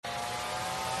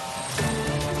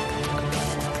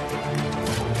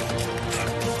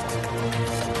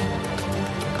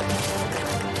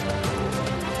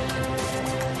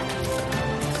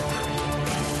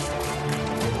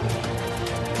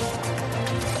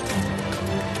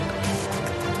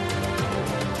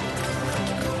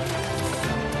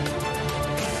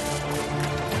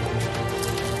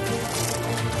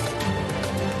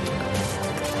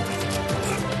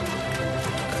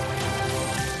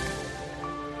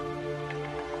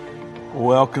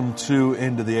Welcome to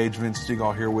Into the Age. Vince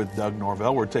Stegall here with Doug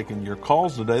Norvell. We're taking your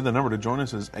calls today. The number to join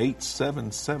us is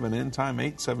 877 end time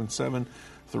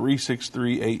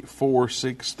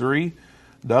 877-363-8463.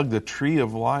 Doug, the Tree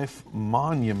of Life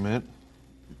Monument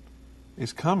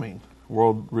is coming.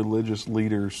 World religious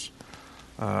leaders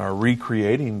are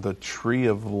recreating the Tree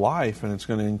of Life, and it's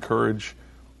going to encourage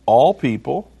all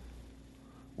people.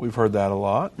 We've heard that a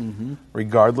lot,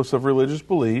 regardless of religious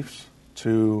beliefs,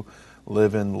 to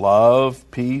live in love,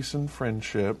 peace, and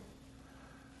friendship.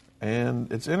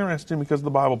 And it's interesting because the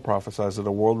Bible prophesies that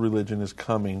a world religion is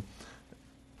coming.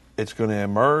 It's going to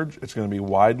emerge. It's going to be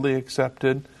widely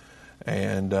accepted.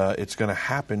 And it's going to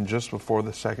happen just before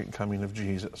the second coming of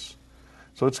Jesus.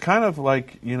 So it's kind of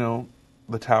like, the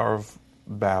Tower of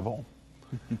Babel.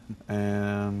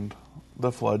 And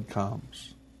the flood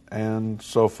comes. And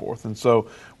so forth. And so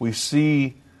we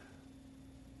see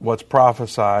what's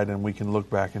prophesied, and we can look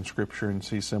back in Scripture and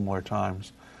see similar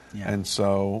times. Yeah. And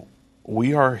so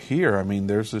we are here. I mean,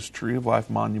 there's this Tree of Life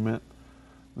monument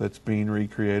that's being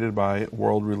recreated by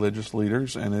world religious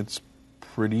leaders, and it's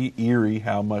pretty eerie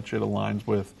how much it aligns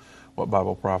with what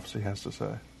Bible prophecy has to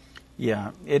say. Yeah,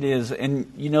 it is.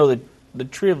 And the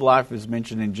Tree of Life is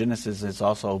mentioned in Genesis. It's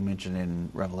also mentioned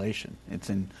in Revelation. It's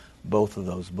in both of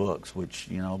those books, which,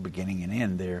 beginning and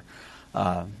end there.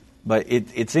 But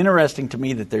it's interesting to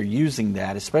me that they're using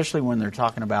that, especially when they're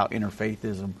talking about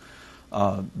interfaithism,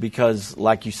 because,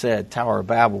 like you said, Tower of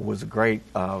Babel was a great,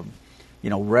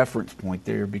 reference point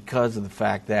there because of the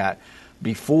fact that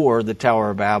before the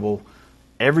Tower of Babel,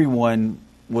 everyone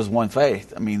was one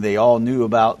faith. I mean, they all knew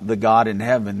about the God in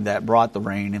heaven that brought the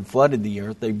rain and flooded the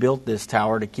earth. They built this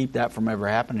tower to keep that from ever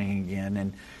happening again.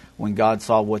 And when God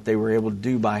saw what they were able to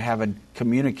do by having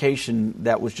communication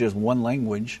that was just one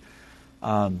language,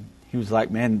 he was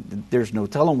like, man, there's no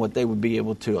telling what they would be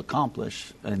able to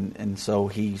accomplish. And so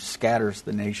he scatters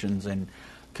the nations and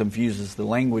confuses the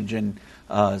language and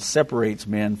separates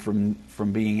men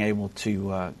from being able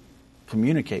to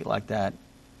communicate like that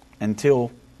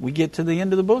until we get to the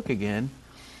end of the book again.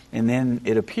 And then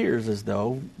it appears as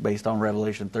though, based on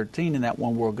Revelation 13 and that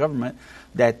one world government,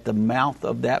 that the mouth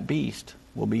of that beast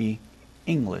will be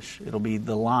English. It'll be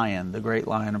the lion, the great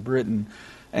lion of Britain.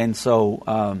 And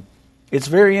so it's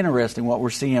very interesting what we're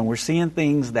seeing. We're seeing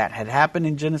things that had happened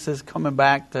in Genesis coming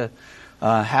back to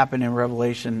happen in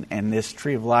Revelation. And this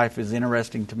Tree of Life is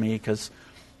interesting to me because,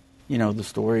 the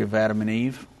story of Adam and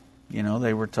Eve,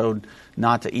 they were told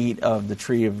not to eat of the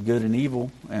tree of good and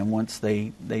evil. And once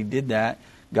they did that,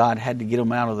 God had to get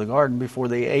them out of the garden before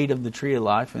they ate of the Tree of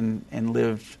Life and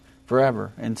lived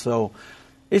forever. And so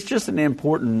it's just an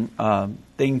important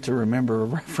thing to remember, a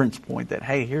reference point that,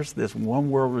 hey, here's this one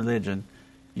world religion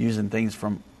using things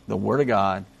from the Word of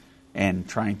God and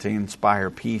trying to inspire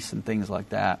peace and things like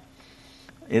that.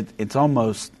 It's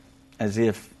almost as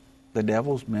if the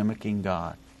devil's mimicking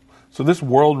God. So this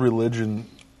world religion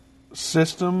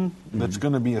system that's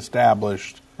going to be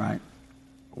established, right?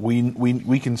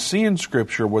 We can see in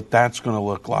Scripture what that's going to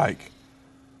look like.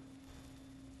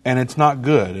 And it's not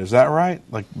good, is that right?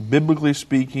 Like, biblically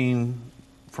speaking,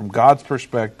 from God's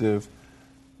perspective,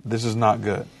 this is not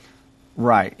good.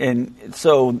 Right. And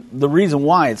so the reason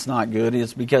why it's not good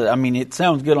is because, it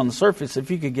sounds good on the surface.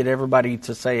 If you could get everybody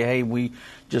to say, hey, we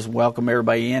just welcome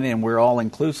everybody in and we're all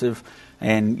inclusive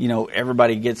and,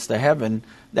 everybody gets to heaven,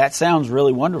 that sounds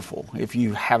really wonderful if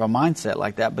you have a mindset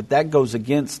like that. But that goes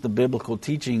against the biblical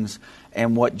teachings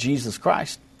and what Jesus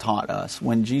Christ taught us.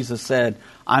 When Jesus said,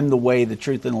 I'm the way, the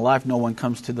truth, and the life, no one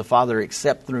comes to the Father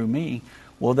except through me.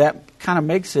 Well, that kind of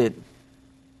makes it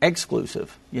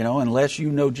exclusive. Unless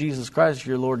you know Jesus Christ,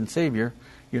 your Lord and Savior,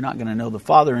 you're not going to know the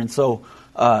Father. And so,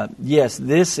 yes,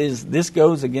 this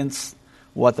goes against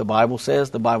what the Bible says.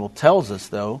 The Bible tells us,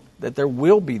 though, that there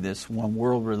will be this one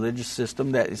world religious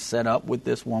system that is set up with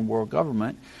this one world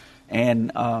government.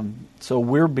 And so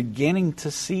we're beginning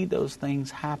to see those things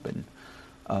happen.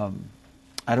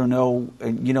 I don't know,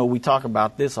 we talk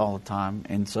about this all the time.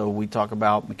 And so we talk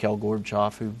about Mikhail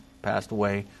Gorbachev, who passed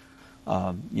away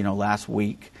last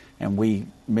week, and we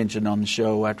mentioned on the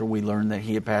show after we learned that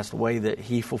he had passed away that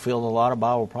he fulfilled a lot of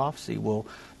Bible prophecy. Well,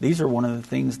 these are one of the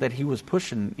things that he was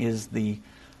pushing is the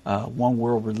one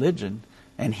world religion,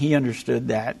 and he understood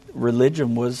that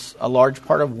religion was a large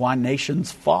part of why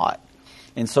nations fought.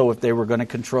 And so if they were going to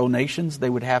control nations, they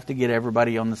would have to get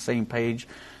everybody on the same page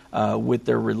with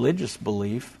their religious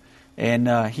belief.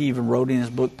 And he even wrote in his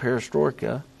book,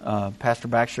 Perestroika. Pastor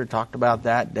Baxter talked about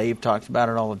that. Dave talks about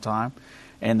it all the time.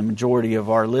 And the majority of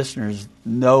our listeners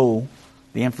know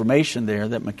the information there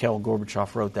that Mikhail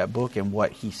Gorbachev wrote that book and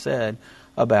what he said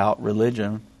about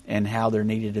religion and how there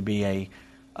needed to be a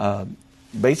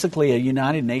basically a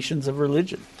United Nations of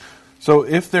religion. So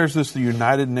if there's the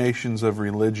United Nations of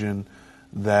religion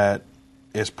that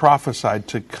is prophesied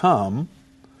to come,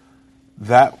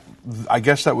 that I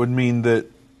guess that would mean that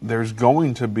there's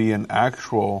going to be an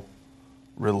actual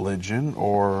religion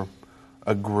or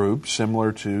a group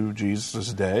similar to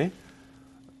Jesus' day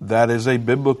that is a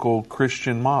biblical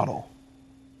Christian model.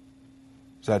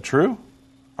 Is that true?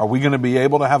 Are we going to be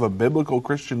able to have a biblical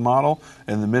Christian model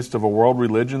in the midst of a world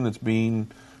religion that's being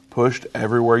pushed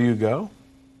everywhere you go?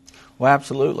 Well,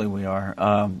 absolutely we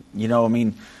are.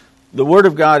 The Word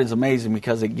of God is amazing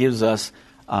because it gives us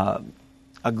a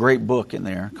great book in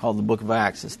there called the Book of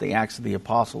Acts. It's the Acts of the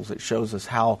Apostles. It shows us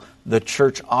how the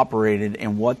church operated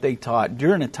and what they taught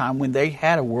during a time when they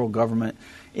had a world government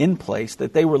in place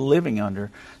that they were living under.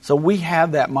 So we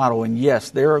have that model, and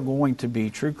yes, there are going to be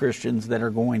true Christians that are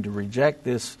going to reject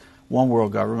this one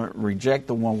world government, reject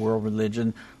the one world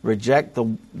religion, reject the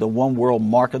one world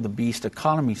mark of the beast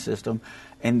economy system,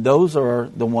 and those are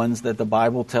the ones that the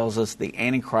Bible tells us the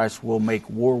Antichrist will make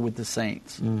war with the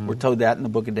saints. Mm-hmm. We're told that in the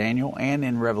book of Daniel and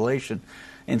in Revelation.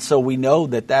 And so we know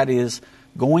that that is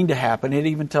going to happen. It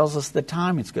even tells us the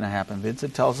time it's going to happen. Vince,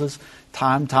 it tells us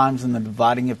times and the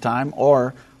dividing of time,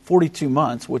 or 42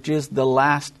 months, which is the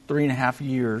last 3.5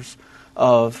 years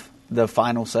of the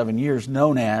final 7 years,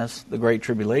 known as the Great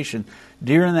Tribulation.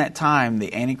 During that time,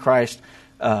 the Antichrist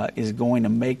is going to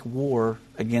make war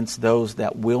against those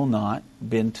that will not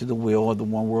bend to the will of the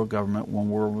one world government,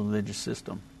 one world religious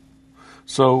system.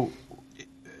 So,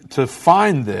 to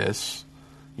find this,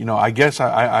 I guess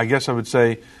I would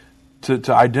say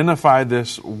to identify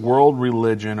this world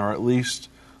religion, or at least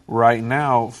right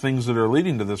now things that are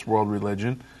leading to this world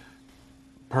religion.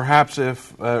 Perhaps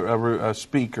if a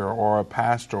speaker or a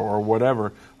pastor or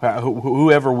whatever,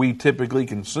 whoever we typically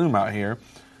consume out here,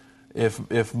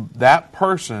 if that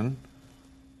person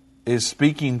is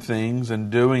speaking things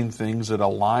and doing things that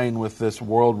align with this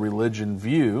world religion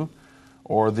view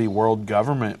or the world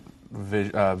government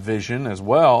vision as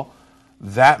well,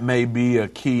 that may be a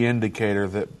key indicator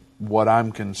that what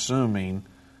I'm consuming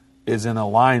is in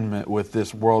alignment with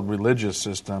this world religious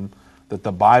system that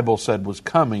the Bible said was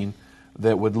coming,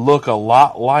 that would look a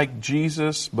lot like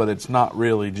Jesus, but it's not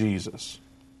really Jesus.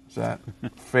 Is that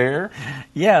fair?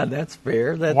 Yeah, that's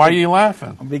fair. Why are you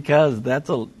laughing? Because that's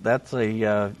a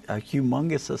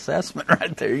humongous assessment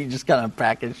right there. You just kind of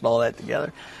packaged all that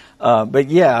together. But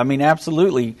yeah,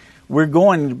 absolutely. We're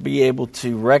going to be able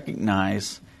to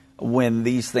recognize when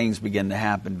these things begin to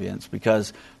happen, Vince,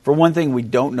 because for one thing, we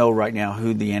don't know right now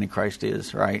who the Antichrist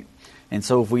is, right? And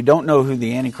so if we don't know who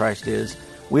the Antichrist is,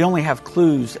 we only have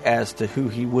clues as to who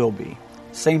he will be.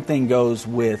 Same thing goes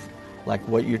with, like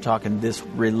what you're talking, this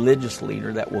religious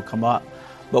leader that will come up.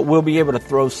 But we'll be able to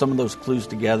throw some of those clues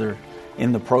together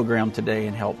in the program today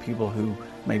and help people who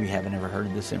maybe haven't ever heard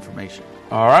of this information.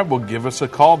 All right, well, give us a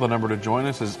call. The number to join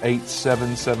us is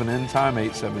 877-END-TIME,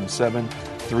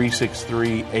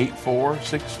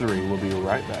 877-363-8463. We'll be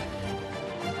right back.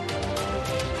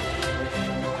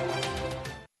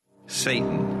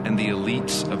 Satan and the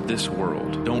elites of this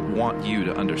world don't want you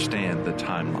to understand the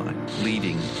timeline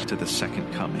leading to the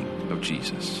second coming of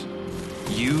Jesus.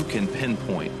 You can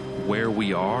pinpoint where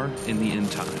we are in the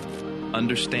end time,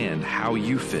 understand how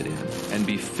you fit in, and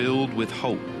be filled with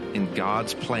hope in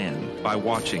God's plan by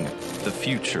watching The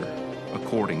Future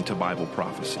According to Bible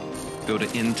Prophecy. Go to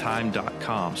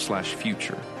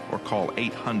endtime.com/future or call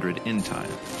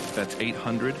 800-END-TIME. That's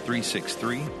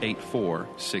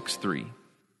 800-363-8463.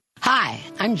 Hi,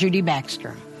 I'm Judy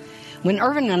Baxter. When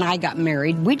Irvin and I got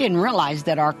married, we didn't realize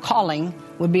that our calling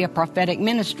would be a prophetic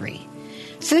ministry.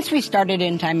 Since we started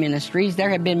End Time Ministries,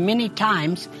 there have been many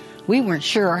times we weren't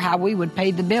sure how we would pay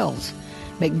the bills,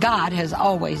 but God has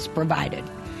always provided.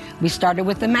 We started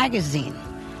with a magazine,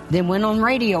 then went on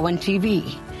radio and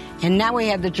TV, and now we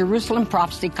have the Jerusalem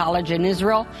Prophecy College in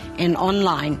Israel and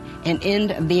online and End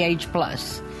of the Age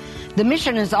Plus. The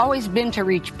mission has always been to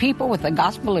reach people with the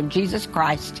gospel of Jesus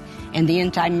Christ and the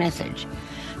end time message.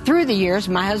 Through the years,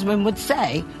 my husband would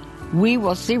say, we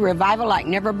will see revival like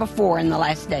never before in the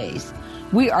last days.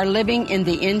 We are living in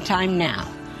the end time now.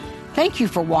 Thank you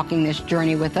for walking this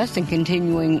journey with us and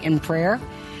continuing in prayer.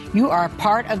 You are a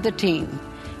part of the team.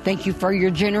 Thank you for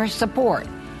your generous support.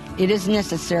 It is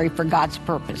necessary for God's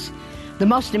purpose. The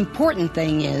most important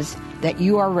thing is that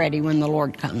you are ready when the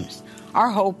Lord comes. Our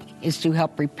hope is to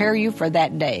help prepare you for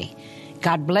that day.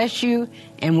 God bless you,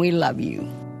 and we love you.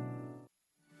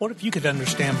 What if you could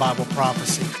understand Bible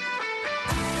prophecy?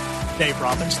 Dave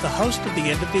Robbins, the host of the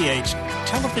End of the Age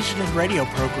television and radio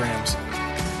programs,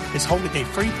 is holding a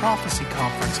free prophecy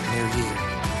conference near you.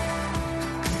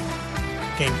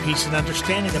 gain peace and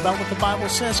understanding about what the Bible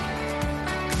says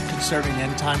concerning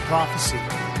end-time prophecy.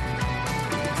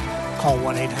 Call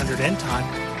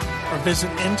 1-800-END-TIME or visit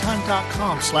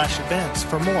endtime.com/events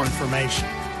for more information.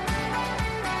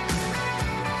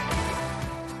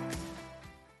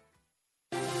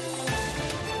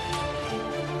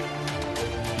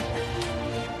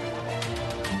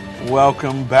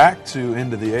 Welcome back to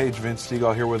End of the Age. Vince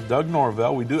Stegall here with Doug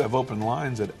Norvell. We do have open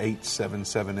lines at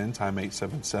 877-END-TIME,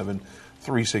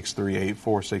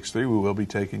 877-363-8463. We will be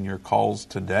taking your calls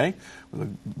today. We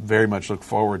very much look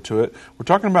forward to it. We're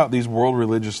talking about these world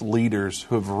religious leaders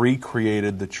who have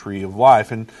recreated the tree of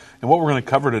life. And what we're going to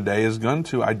cover today is going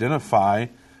to identify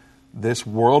this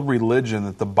world religion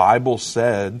that the Bible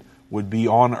said would be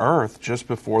on earth just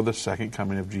before the second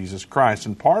coming of Jesus Christ.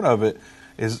 And part of it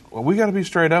is, well, we got to be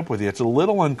straight up with you. It's a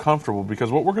little uncomfortable because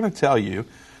what we're going to tell you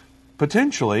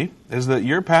potentially is that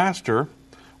your pastor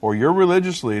or your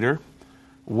religious leader,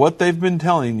 what they've been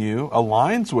telling you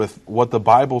aligns with what the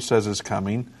Bible says is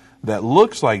coming that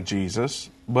looks like Jesus,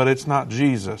 but it's not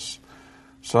Jesus.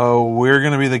 So we're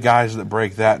going to be the guys that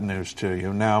break that news to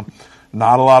you. Now,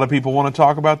 not a lot of people want to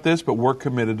talk about this, but we're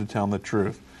committed to telling the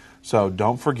truth. So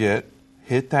don't forget,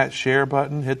 hit that share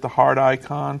button, hit the heart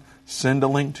icon, send a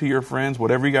link to your friends.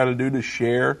 Whatever you got to do to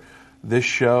share this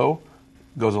show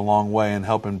goes a long way in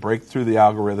helping break through the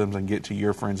algorithms and get to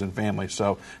your friends and family.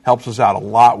 So helps us out a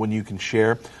lot when you can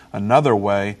share. Another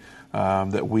way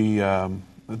that we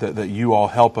that you all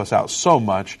help us out so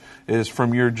much is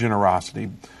from your generosity.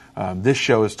 This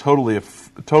show is totally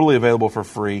available for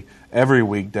free every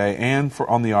weekday and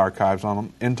on the archives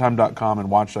on endtime.com and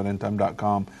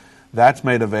watch.endtime.com. That's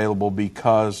made available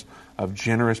because of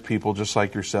generous people just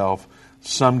like yourself.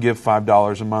 Some give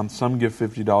 $5 a month, some give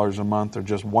 $50 a month, or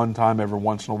just one time every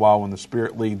once in a while when the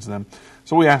Spirit leads them.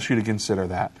 So we ask you to consider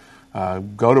that.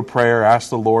 Go to prayer, ask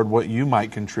the Lord what you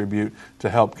might contribute to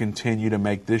help continue to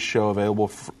make this show available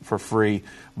for free.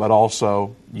 But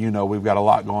also, we've got a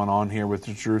lot going on here with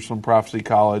the Jerusalem Prophecy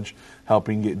College,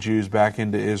 helping get Jews back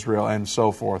into Israel and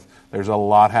so forth. There's a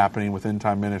lot happening with End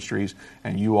Time Ministries,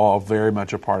 and you all are very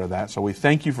much a part of that. So we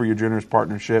thank you for your generous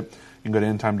partnership. You can go to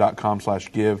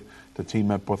endtime.com/give to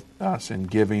team up with us in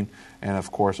giving. And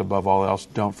of course, above all else,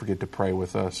 don't forget to pray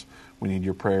with us. We need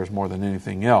your prayers more than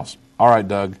anything else. All right,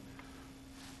 Doug.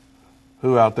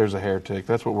 Who out there's a heretic?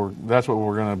 That's what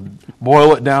we're going to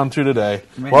boil it down to today.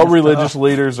 Man, what religious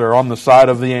leaders are on the side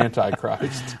of the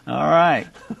Antichrist? All right.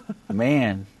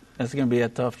 Man, that's going to be a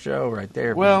tough show right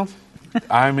there. Well,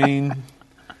 I mean,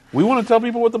 we want to tell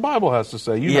people what the Bible has to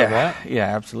say. You know that.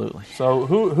 Yeah, absolutely. So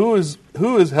who is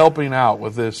helping out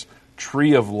with this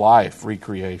tree of life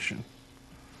recreation?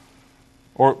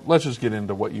 Or let's just get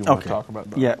into what you want to talk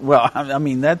about. Yeah, well, I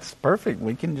mean, that's perfect.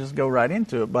 We can just go right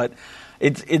into it. But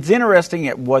it's interesting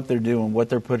at what they're doing, what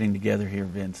they're putting together here,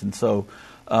 Vince. And so,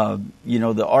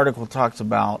 the article talks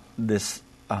about this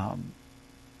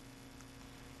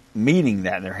meeting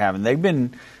that they're having.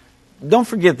 Don't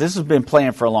forget, this has been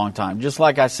planned for a long time. Just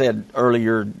like I said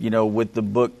earlier, with the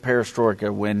book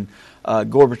Perestroika, when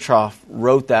Gorbachev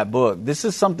wrote that book, this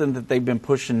is something that they've been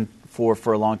pushing for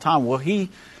a long time. Well, he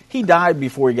died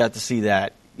before he got to see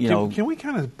that. Can we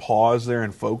kind of pause there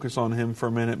and focus on him for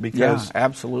a minute? Because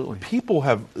absolutely.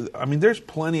 There's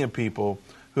plenty of people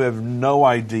who have no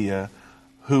idea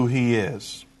who he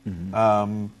is.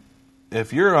 Mm-hmm.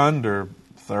 If you're under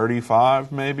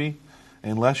 35, maybe,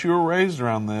 unless you were raised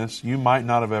around this, you might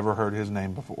not have ever heard his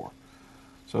name before.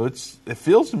 So it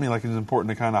feels to me like it's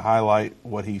important to kind of highlight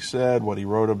what he said, what he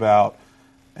wrote about,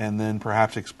 and then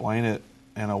perhaps explain it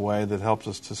in a way that helps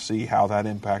us to see how that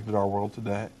impacted our world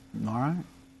today. All right.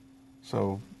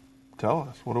 So tell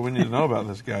us, what do we need to know about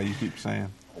this guy you keep saying?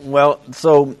 Well,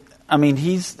 so, I mean,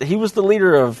 he was the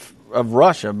leader of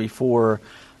Russia before,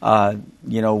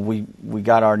 we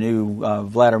got our new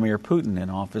Vladimir Putin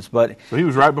in office. So he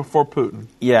was right before Putin.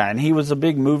 Yeah, and he was a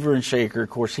big mover and shaker.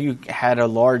 Of course, he had a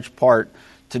large part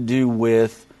to do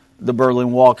with the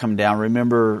Berlin Wall come down.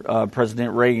 Remember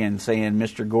President Reagan saying,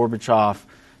 Mr. Gorbachev,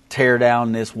 tear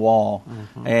down this wall.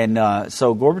 Mm-hmm. And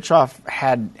so Gorbachev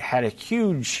had a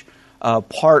huge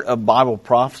part of Bible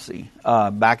prophecy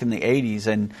back in the 80s.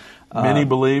 And many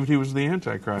believed he was the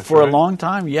Antichrist. For a long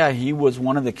time, he was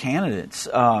one of the candidates.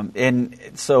 And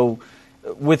so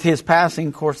with his passing,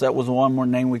 of course, that was one more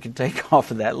name we could take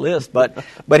off of that list. But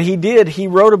he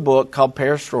wrote a book called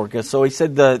Perestroika. So he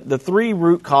said the three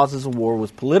root causes of war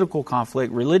was political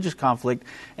conflict, religious conflict,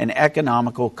 and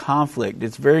economical conflict.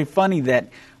 It's very funny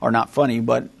not funny,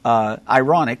 but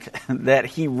ironic that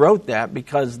he wrote that,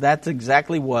 because that's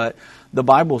exactly what the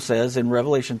Bible says in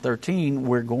Revelation 13,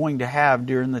 we're going to have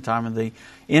during the time of the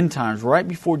end times, right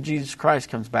before Jesus Christ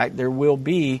comes back, there will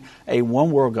be a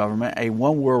one world government, a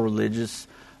one world religious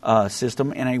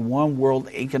system, and a one world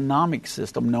economic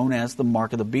system known as the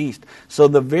Mark of the Beast. So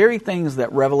the very things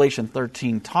that Revelation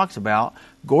 13 talks about,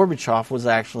 Gorbachev was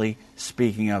actually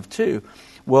speaking of too.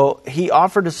 Well, he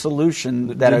offered a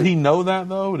solution that... Did he know that,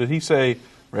 though? Did he say,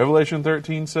 Revelation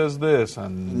 13 says this,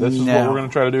 and this is what we're going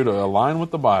to try to do to align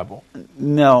with the Bible?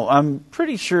 No, I'm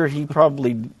pretty sure he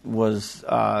probably was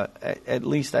at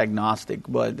least agnostic,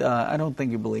 but I don't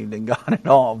think he believed in God at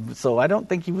all. So I don't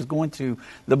think he was going to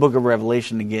the book of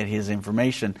Revelation to get his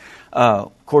information.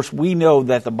 Of course, we know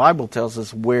that the Bible tells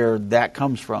us where that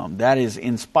comes from. That is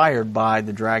inspired by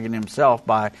the dragon himself,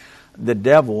 by the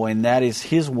devil, and that is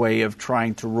his way of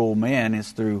trying to rule man,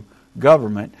 is through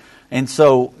government. And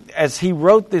so as he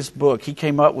wrote this book, he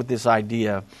came up with this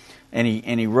idea, and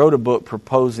he wrote a book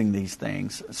proposing these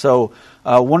things. So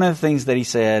one of the things that he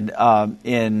said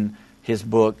in his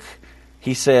book,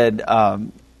 he said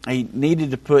he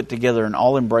needed to put together an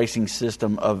all-embracing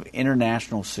system of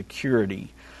international security.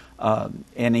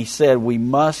 And he said we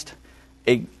must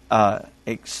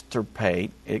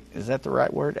extirpate, is that the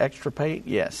right word? Extirpate?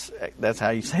 Yes, that's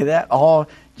how you say that. All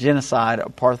genocide,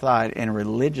 apartheid, and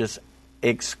religious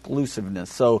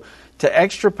exclusiveness. So to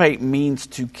extirpate means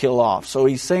to kill off. So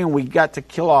he's saying we got to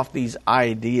kill off these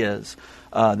ideas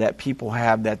that people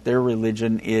have that their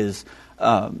religion is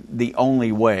the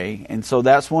only way. And so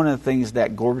that's one of the things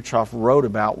that Gorbachev wrote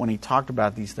about when he talked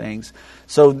about these things.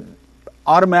 So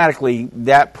automatically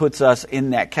that puts us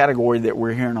in that category that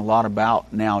we're hearing a lot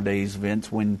about nowadays,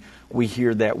 Vince, when we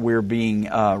hear that we're being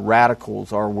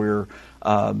radicals, or we're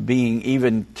being,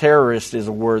 even terrorist is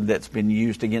a word that's been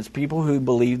used against people who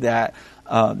believe that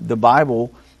the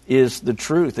Bible is the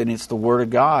truth and it's the Word of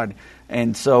God.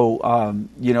 And so,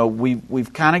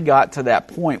 we've kind of got to that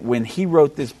point. When he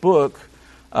wrote this book,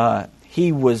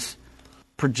 he was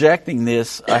projecting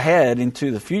this ahead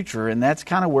into the future, and that's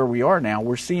kind of where we are now.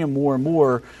 We're seeing more and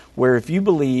more where if you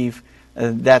believe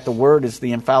that the Word is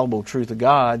the infallible truth of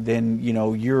God, then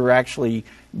you're actually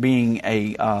being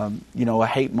a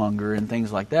hate monger and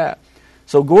things like that.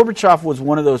 So Gorbachev was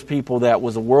one of those people that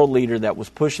was a world leader that was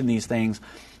pushing these things.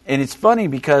 And it's funny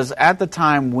because at the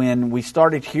time when we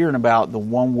started hearing about the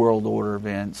one world order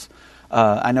events,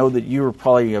 I know that you were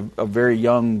probably a very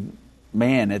young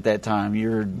man at that time.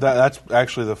 That's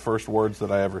actually the first words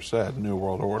that I ever said, New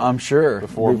World Order. I'm sure.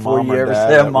 Before you ever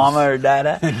said Mama or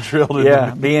Dada. Drilled in.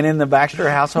 Yeah, being in the Baxter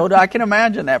household, I can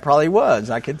imagine that probably was.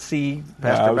 I could see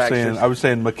Pastor Baxter. I was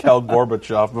saying Mikhail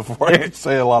Gorbachev before I could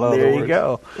say a lot of other words. There you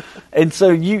go. And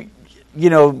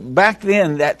so back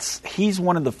then, he's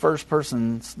one of the first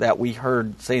persons that we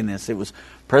heard saying this. It was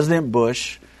President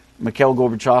Bush, Mikhail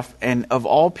Gorbachev, and of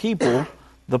all people,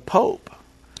 the Pope.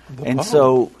 The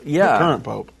current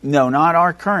Pope. No, not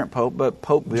our current Pope, but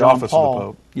Pope the John office Paul. Of the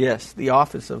Pope. Yes, the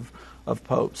office of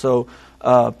Pope. So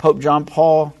Pope John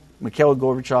Paul, Mikhail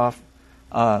Gorbachev,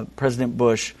 President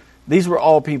Bush, these were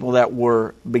all people that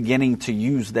were beginning to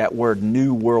use that word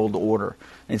New World Order.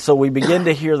 And so we begin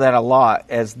to hear that a lot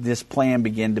as this plan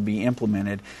began to be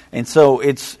implemented. And so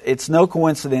it's no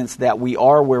coincidence that we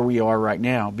are where we are right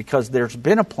now, because there's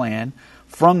been a plan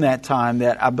from that time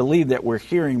that I believe that we're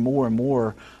hearing more and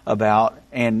more about.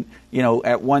 And,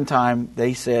 at one time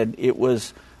they said it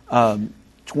was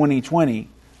 2020.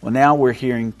 Well, now we're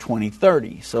hearing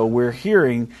 2030. So we're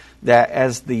hearing that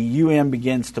as the UN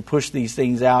begins to push these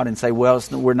things out and say, well,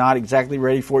 we're not exactly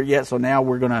ready for it yet, so now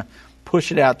we're going to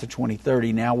push it out to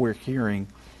 2030. Now we're hearing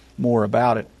more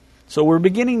about it. So we're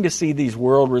beginning to see these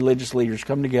world religious leaders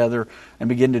come together and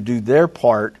begin to do their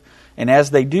part. And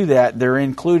as they do that, they're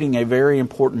including a very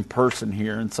important person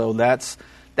here. And so that's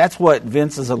what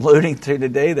Vince is alluding to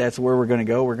today. That's where we're going to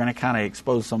go. We're going to kind of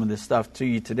expose some of this stuff to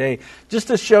you today, just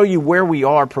to show you where we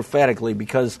are prophetically,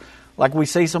 because like we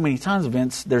say so many times,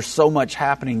 Vince, there's so much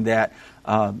happening that,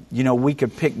 we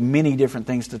could pick many different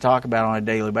things to talk about on a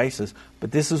daily basis.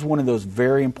 But this is one of those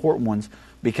very important ones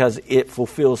because it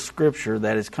fulfills Scripture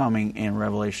that is coming in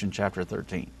Revelation chapter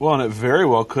 13. Well, and it very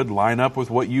well could line up with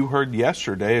what you heard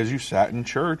yesterday as you sat in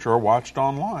church or watched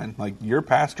online. Like your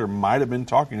pastor might have been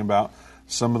talking about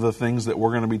some of the things that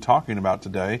we're going to be talking about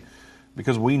today,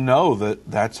 because we know that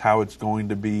that's how it's going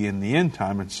to be in the end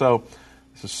time. And so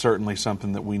this is certainly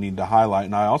something that we need to highlight.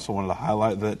 And I also wanted to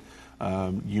highlight that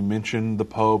you mentioned the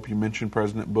Pope, you mentioned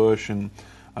President Bush, and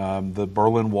the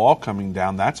Berlin Wall coming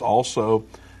down. That's also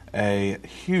a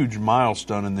huge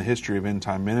milestone in the history of End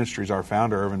Time Ministries. Our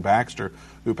founder, Irvin Baxter,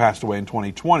 who passed away in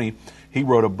 2020, he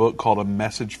wrote a book called A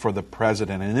Message for the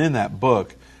President. And in that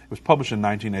book, was published in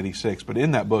 1986. But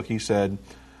in that book, he said,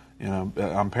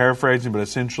 I'm paraphrasing, but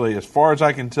essentially, as far as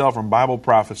I can tell from Bible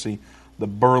prophecy, the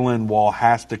Berlin Wall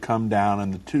has to come down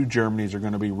and the two Germanys are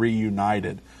going to be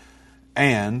reunited.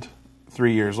 And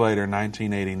 3 years later,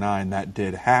 1989, that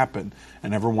did happen.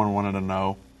 And everyone wanted to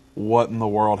know, what in the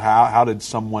world, how did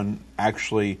someone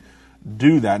actually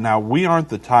do that? Now, we aren't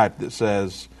the type that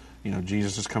says,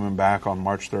 Jesus is coming back on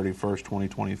March 31st,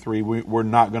 2023. We're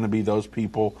not going to be those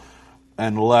people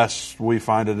unless we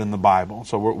find it in the Bible.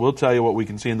 So we'll tell you what we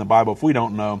can see in the Bible. If we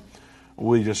don't know,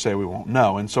 we just say we won't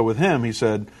know. And so with him, he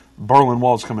said, Berlin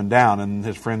Wall's coming down, and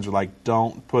his friends are like,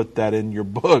 don't put that in your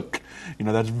book.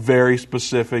 That's very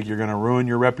specific. You're going to ruin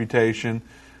your reputation.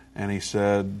 And he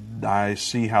said, I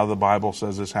see how the Bible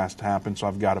says this has to happen, so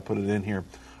I've got to put it in here.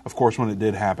 Of course, when it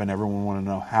did happen, everyone wanted to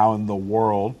know how in the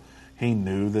world he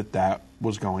knew that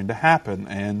was going to happen.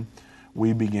 And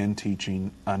we began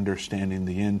teaching Understanding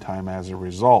the End Time as a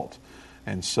result.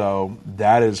 And so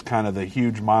that is kind of the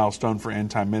huge milestone for End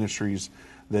Time Ministries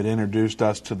that introduced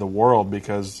us to the world,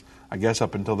 because I guess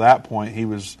up until that point he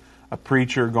was a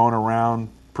preacher going around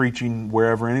preaching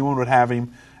wherever anyone would have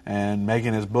him and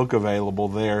making his book available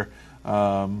there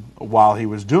while he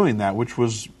was doing that, which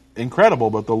was incredible,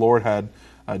 but the Lord had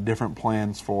different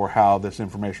plans for how this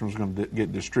information was going to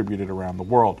get distributed around the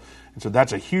world. And so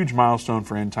that's a huge milestone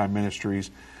for End Time Ministries.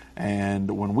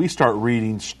 And when we start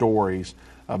reading stories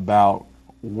about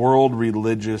world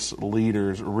religious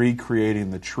leaders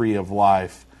recreating the tree of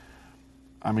life,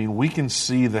 I mean, we can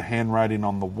see the handwriting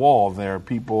on the wall there.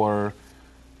 People are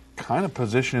kind of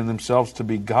positioning themselves to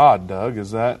be God, Doug.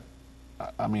 Is that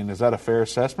a fair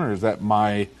assessment, or is that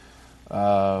my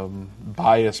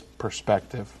biased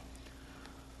perspective?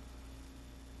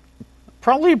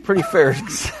 Probably a pretty fair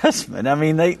assessment. I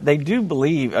mean, they do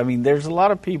believe. I mean, there's a lot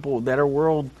of people that are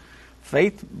world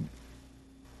faith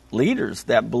leaders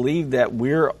that believe that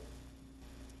we're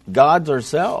gods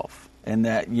ourselves, and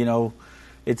that,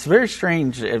 it's very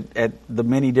strange at the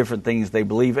many different things they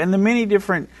believe and the many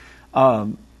different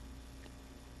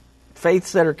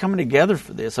faiths that are coming together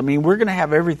for this. I mean, we're going to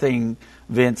have everything,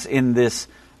 Vince, in this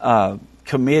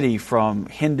committee, from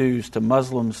Hindus to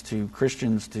Muslims to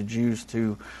Christians to Jews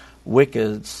to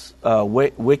Wiccans,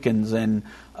 and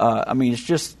I mean, it's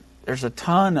just, there's a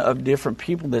ton of different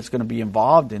people that's going to be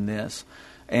involved in this.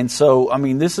 And so, I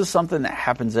mean, this is something that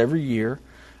happens every year.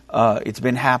 It's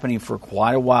been happening for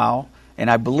quite a while. And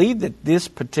I believe that this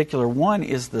particular one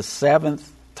is the 7th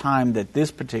time that this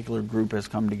particular group has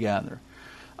come together.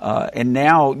 And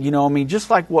now, just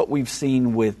like what we've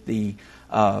seen with the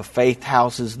faith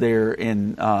houses there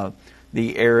in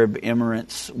the Arab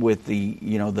Emirates, with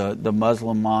the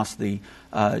Muslim mosque, the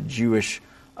Jewish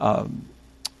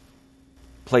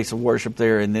place of worship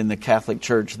there, and then the Catholic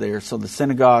Church there. So the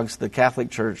synagogues, the Catholic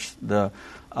Church, the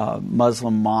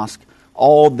Muslim mosque,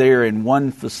 all there in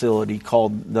one facility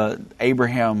called the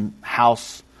Abraham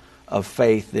House of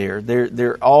Faith there.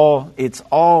 It's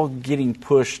all getting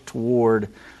pushed toward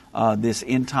this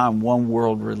end time one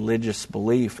world religious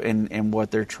belief, and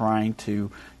what they're trying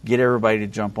to get everybody to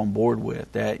jump on board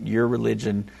with, that your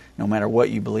religion, no matter what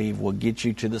you believe, will get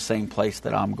you to the same place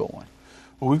that I'm going.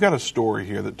 Well, we've got a story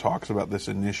here that talks about this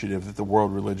initiative that the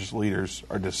world religious leaders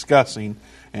are discussing,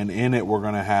 and in it we're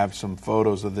going to have some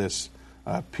photos of this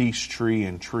peace tree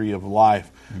and tree of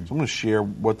life. So I'm going to share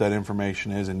what that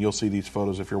information is, and you'll see these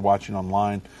photos if you're watching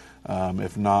online.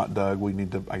 If not, Doug, we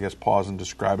need to, I guess, pause and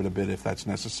describe it a bit if that's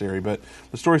necessary. But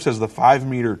the story says the 5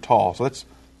 meter tall, so that's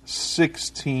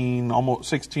almost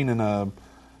 16 and a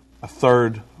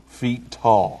third feet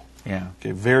tall. Yeah.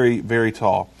 Okay, very, very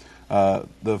tall.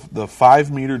 The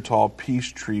 5 meter tall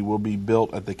peace tree will be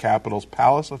built at the capital's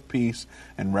Palace of Peace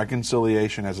and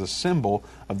Reconciliation as a symbol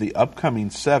of the upcoming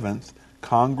 7th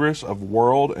Congress of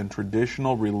World and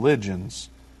Traditional Religions.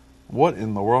 What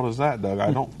in the world is that, Doug?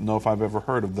 I don't know if I've ever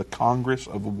heard of the Congress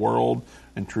of World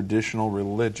and Traditional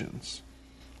Religions.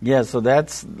 Yeah, so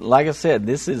that's, like I said,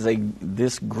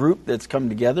 this group that's come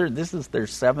together. This is their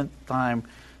 7th time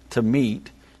to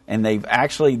meet. And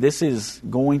this is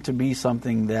going to be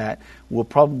something that we'll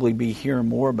probably be hearing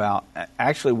more about.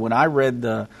 Actually, when I read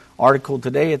the article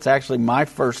today, it's actually my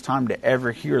first time to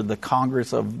ever hear the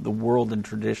Congress of the World and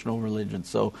Traditional Religions.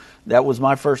 So that was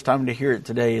my first time to hear it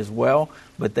today as well.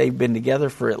 But they've been together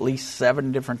for at least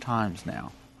 7 different times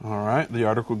now. All right. The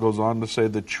article goes on to say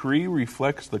the tree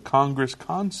reflects the Congress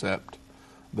concept.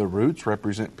 The roots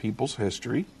represent people's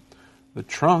history. The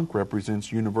trunk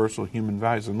represents universal human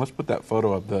values. And let's put that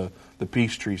photo of the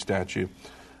peace tree statue.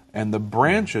 And the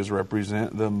branches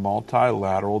represent the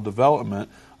multilateral development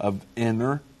of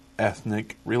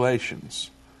inter-ethnic relations.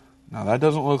 Now, that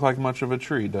doesn't look like much of a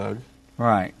tree, Doug.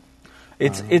 Right.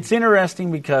 It's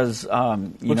interesting because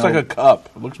looks like a cup.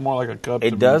 It looks more like a cup.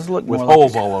 It does look with more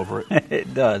holes like all over it.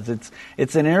 It does.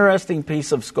 It's an interesting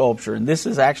piece of sculpture, and this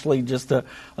is actually just a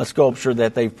sculpture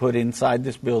that they've put inside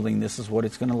this building. This is what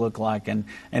it's going to look like, and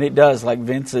it does, like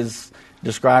Vince is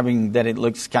describing, that it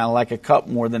looks kind of like a cup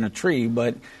more than a tree,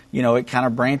 but it kind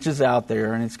of branches out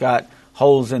there, and it's got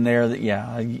holes in there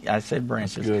that I said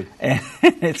branches. That's good. And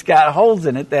it's got holes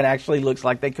in it that actually looks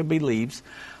like they could be leaves.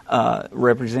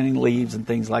 Representing leaves and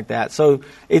things like that. So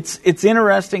it's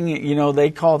interesting.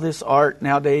 They call this art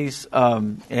nowadays,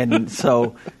 and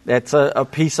so that's a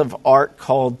piece of art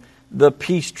called the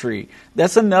peace tree.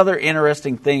 That's another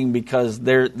interesting thing, because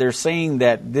they're saying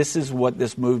that this is what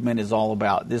this movement is all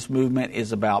about. This movement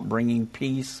is about bringing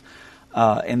peace,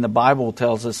 and the Bible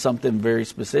tells us something very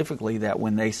specifically, that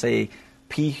when they say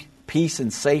peace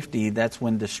and safety, that's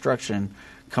when destruction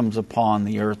comes upon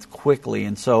the earth quickly.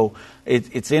 And so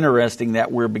it's interesting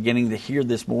that we're beginning to hear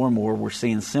this more and more. We're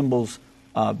seeing symbols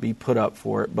be put up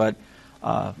for it. But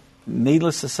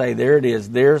needless to say, there it is.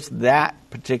 There's that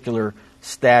particular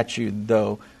statue,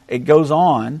 though. It goes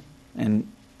on, and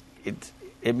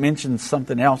it mentions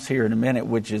something else here in a minute,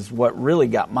 which is what really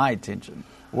got my attention.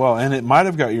 Well, and it might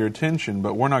have got your attention,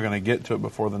 but we're not going to get to it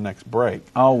before the next break.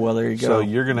 Oh, well, there you go. So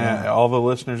you're going to all the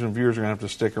listeners and viewers are going to have to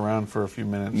stick around for a few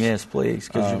minutes. Yes, please,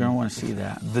 because you're going to want to see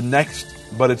that. The next,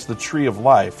 but it's the Tree of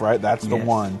Life, right? That's the Yes.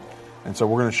 one. And so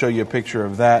we're going to show you a picture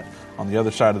of that on the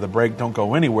other side of the break. Don't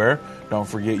go anywhere. Don't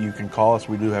forget, you can call us.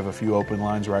 We do have a few open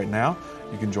lines right now.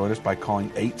 You can join us by calling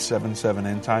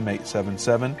 877-END-TIME,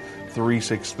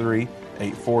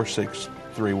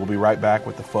 877-363-8463. We'll be right back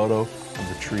with the photo of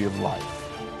the Tree of Life.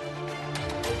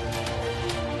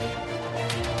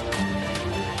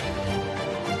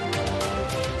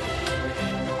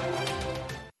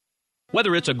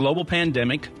 Whether it's a global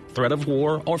pandemic, threat of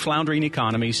war, or floundering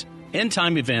economies,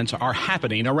 end-time events are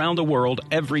happening around the world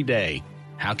every day.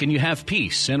 How can you have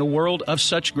peace in a world of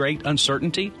such great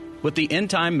uncertainty? With the End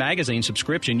Time magazine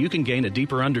subscription, you can gain a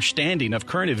deeper understanding of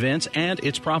current events and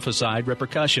its prophesied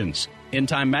repercussions. End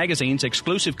Time magazine's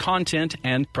exclusive content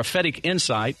and prophetic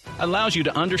insight allows you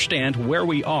to understand where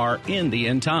we are in the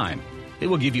end time. It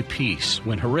will give you peace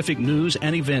when horrific news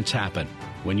and events happen.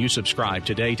 When you subscribe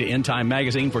today to End Time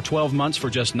magazine for 12 months for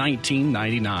just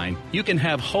 $19.99, you can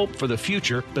have hope for the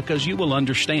future because you will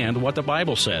understand what the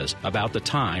Bible says about the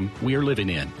time we are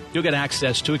living in. You'll get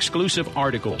access to exclusive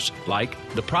articles like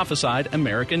the Prophesied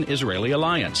American-Israeli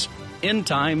Alliance, End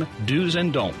Time Do's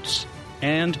and Don'ts,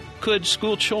 and Could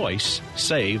School Choice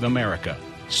Save America?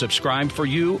 Subscribe for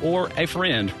you or a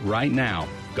friend right now.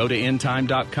 Go to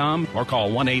endtime.com or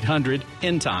call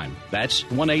 1-800-END-TIME. That's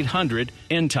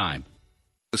 1-800-END-TIME.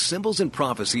 The symbols and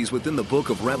prophecies within the book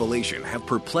of Revelation have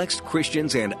perplexed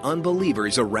Christians and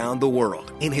unbelievers around the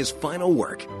world. In his final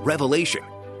work, Revelation,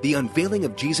 The Unveiling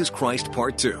of Jesus Christ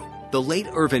Part 2, the late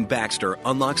Irvin Baxter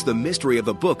unlocks the mystery of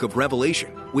the book of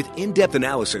Revelation with in-depth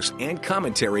analysis and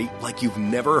commentary like you've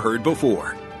never heard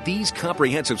before. These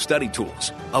comprehensive study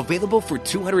tools, available for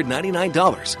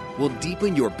 $299, will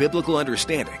deepen your biblical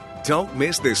understanding. Don't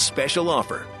miss this special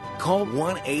offer. Call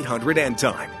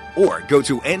 1-800-END-TIME. or go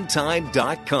to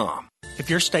endtime.com. If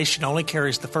your station only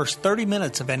carries the first 30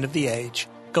 minutes of End of the Age,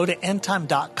 go to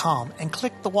endtime.com and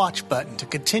click the watch button to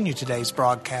continue today's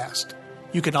broadcast.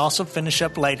 You can also finish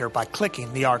up later by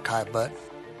clicking the archive button.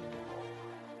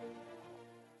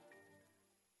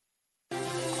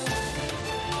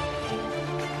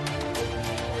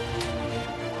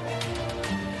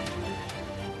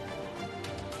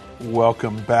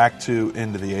 Welcome back to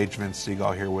End of the Age. Vince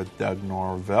Seagal here with Doug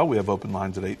Norvell. We have open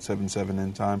lines at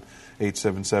 877-END-TIME,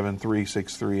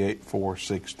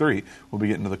 877-363-8463. We'll be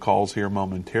getting to the calls here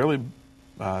momentarily,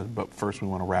 but first we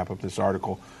want to wrap up this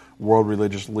article. World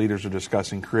religious leaders are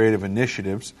discussing creative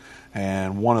initiatives,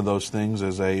 and one of those things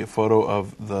is a photo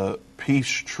of the Peace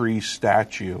Tree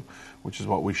statue, which is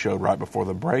what we showed right before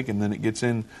the break, and then it gets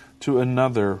into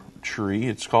another tree.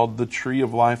 It's called the Tree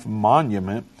of Life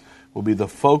Monument. Will be the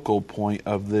focal point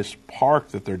of this park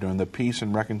that they're doing, the Peace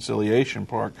and Reconciliation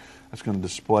Park. That's going to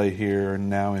display here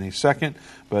now any second,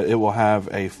 but it will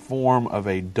have a form of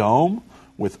a dome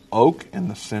with oak in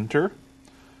the center.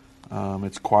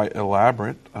 It's quite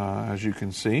elaborate, as you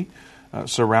can see,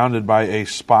 surrounded by a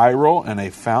spiral and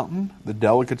a fountain. The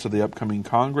delegates of the upcoming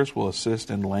Congress will assist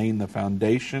in laying the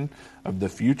foundation of the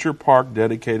future park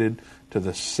dedicated to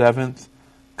the 7th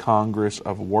Congress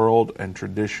of World and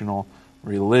Traditional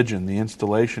Religion. The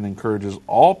installation encourages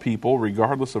all people,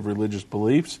 regardless of religious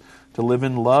beliefs, to live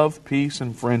in love, peace,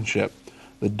 and friendship.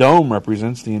 The dome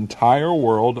represents the entire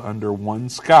world under one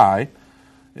sky.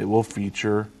 It will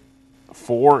feature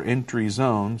 4 entry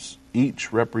zones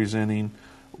each representing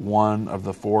one of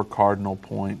the 4 cardinal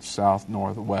points, south,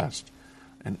 north, west,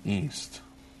 and east.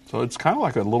 So it's kind of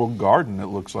like a little garden, it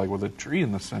looks like, with a tree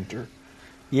in the center.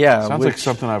 Yeah. Sounds like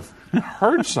something I've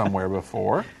heard somewhere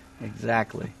before.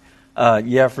 Exactly.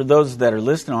 For those that are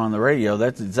listening on the radio,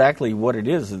 that's exactly what it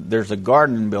is. There's a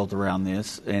garden built around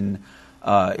this, and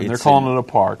they're calling it a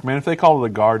park. Man, if they called it a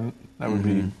garden, that would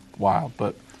be wild.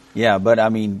 But yeah, but I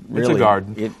mean, really, it's a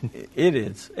garden. It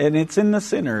is, and it's in the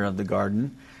center of the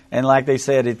garden. And like they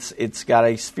said, it's got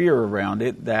a sphere around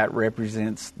it that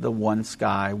represents the one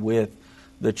sky with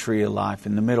the tree of life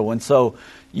in the middle. And so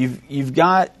you've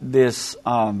got this.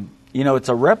 It's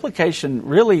a replication.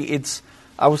 Really, it's.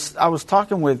 I was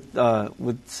talking with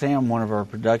Sam, one of our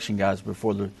production guys,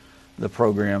 before the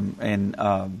program, and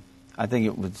I think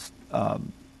it was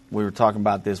we were talking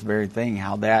about this very thing.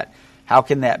 How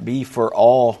can that be for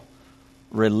all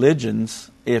religions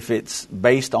if it's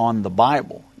based on the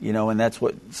Bible? And that's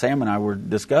what Sam and I were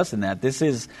discussing. That this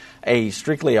is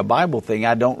strictly a Bible thing.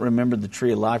 I don't remember the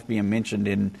tree of life being mentioned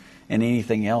in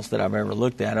anything else that I've ever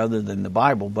looked at other than the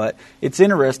Bible. But it's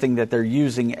interesting that they're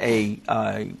using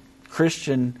a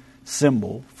Christian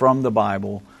symbol from the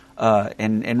Bible,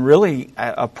 and really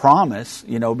a promise,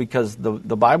 because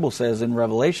the Bible says in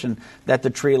Revelation that the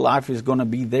tree of life is going to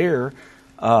be there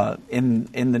in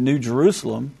the New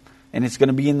Jerusalem, and it's going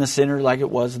to be in the center like it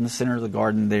was in the center of the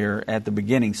garden there at the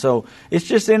beginning. So it's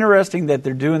just interesting that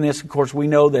they're doing this. Of course, we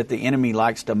know that the enemy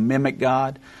likes to mimic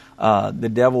God. The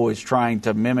devil is trying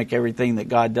to mimic everything that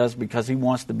God does because he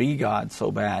wants to be God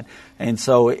so bad. And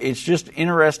so it's just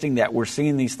interesting that we're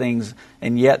seeing these things,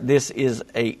 and yet this is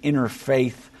a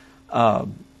interfaith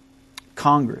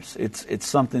Congress. It's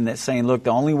something that's saying, look, the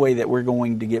only way that we're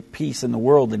going to get peace in the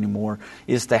world anymore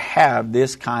is to have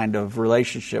this kind of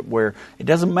relationship where it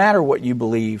doesn't matter what you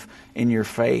believe in your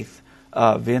faith.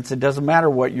 Vince, it doesn't matter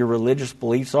what your religious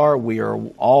beliefs are. We are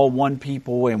all one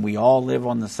people, and we all live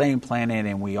on the same planet,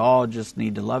 and we all just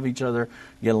need to love each other,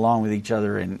 get along with each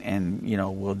other, and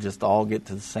we'll just all get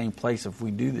to the same place if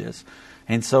we do this.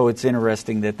 And so it's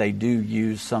interesting that they do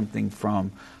use something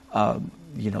from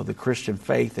the Christian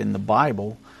faith in the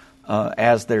Bible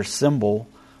as their symbol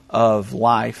of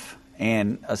life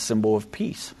and a symbol of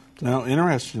peace. Now,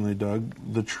 interestingly, Doug,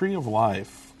 the tree of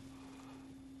life,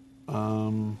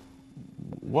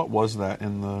 what was that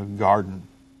in the garden?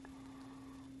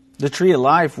 The tree of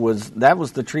life was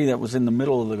the tree that was in the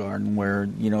middle of the garden where,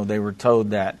 they were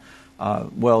told that,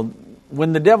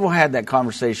 when the devil had that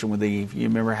conversation with Eve, you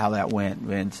remember how that went,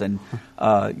 Vince, and,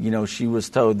 she was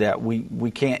told that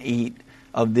we can't eat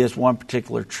of this one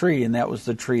particular tree, and that was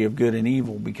the tree of good and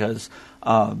evil, because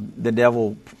the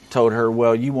devil told her,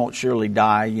 well, you won't surely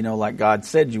die, like God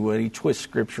said you would. He twists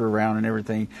Scripture around and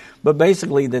everything. But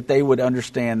basically that they would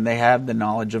understand they have the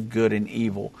knowledge of good and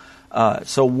evil.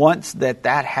 So once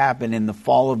that happened and the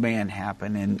fall of man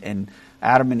happened and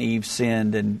Adam and Eve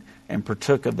sinned and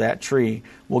partook of that tree,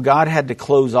 well, God had to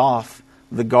close off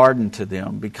the garden to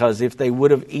them, because if they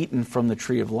would have eaten from the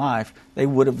tree of life, they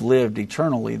would have lived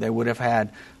eternally. They would have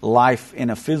had life in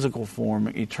a physical form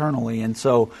eternally. And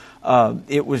so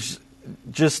it was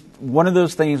just one of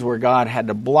those things where God had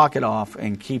to block it off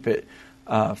and keep it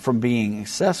from being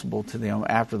accessible to them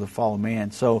after the fall of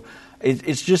man. So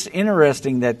it's just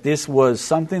interesting that this was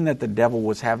something that the devil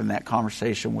was having that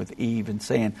conversation with Eve and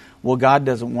saying, well, God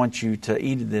doesn't want you to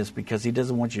eat of this because he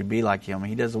doesn't want you to be like him.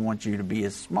 He doesn't want you to be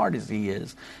as smart as he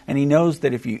is. And he knows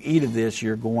that if you eat of this,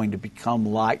 you're going to become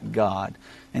like God.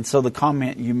 And so the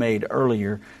comment you made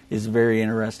earlier is very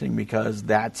interesting, because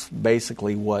that's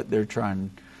basically what they're trying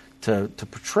to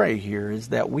portray here, is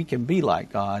that we can be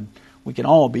like God. We can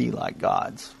all be like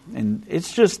gods. And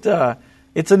it's just...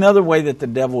 it's another way that the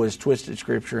devil has twisted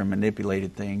Scripture and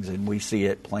manipulated things, and we see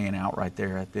it playing out right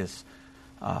there at this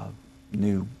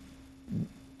new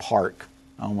park.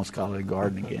 I almost call it a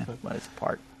garden again, but it's a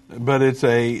park. But it's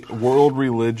a world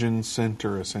religion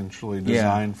center, essentially,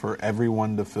 designed for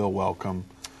everyone to feel welcome,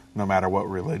 no matter what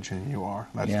religion you are.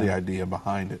 That's the idea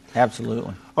behind it.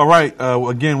 Absolutely. All right.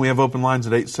 Again, we have open lines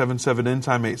at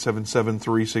 877-END-TIME,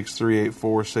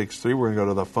 877-363-8463. We're going to go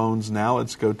to the phones now.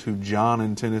 Let's go to John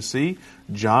in Tennessee.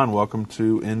 John, welcome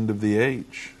to End of the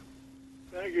Age.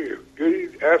 Thank you.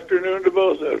 Good afternoon to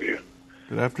both of you.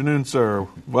 Good afternoon, sir.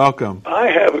 Welcome. I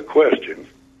have a question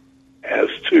as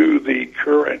to the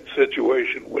current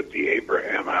situation with the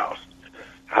Abraham house.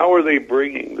 How are they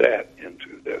bringing that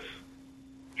into this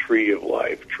tree of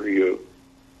life, tree of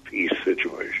peace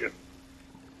situation?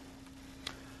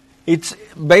 It's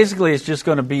just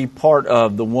going to be part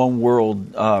of the one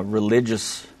world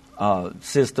religious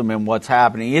system and what's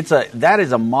happening. That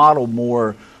is a model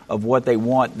more of what they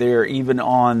want there, even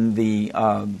on the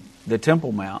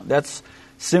Temple Mount. That's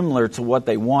similar to what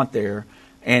they want there.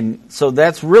 And so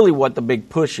that's really what the big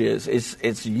push is.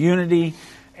 It's unity,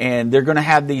 and they're going to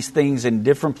have these things in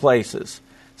different places.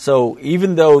 So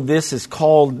even though this is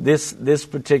called this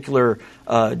particular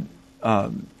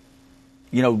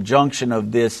junction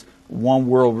of this one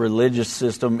world religious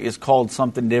system is called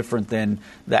something different than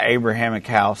the Abrahamic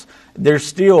house,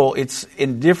 it's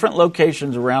in different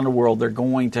locations around the world. They're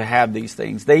going to have these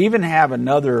things. They even have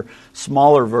another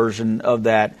smaller version of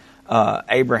that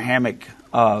Abrahamic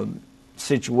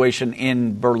situation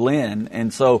in Berlin,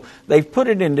 and so they've put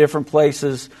it in different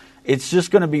places. It's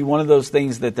just going to be one of those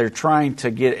things that they're trying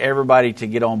to get everybody to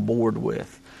get on board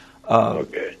with.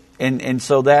 Okay. And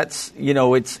so that's,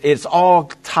 it's all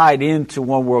tied into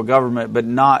one world government,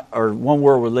 or one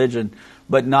world religion,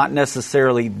 but not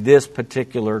necessarily this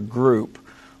particular group,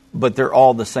 but they're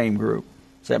all the same group.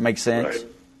 Does that make sense? Right.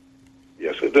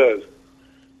 Yes, it does.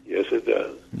 Yes, it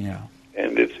does. Yeah.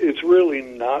 And it's really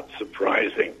not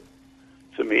surprising,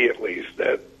 to me at least,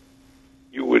 that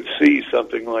you would see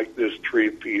something like this Tree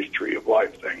of Peace, Tree of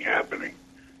Life thing happening.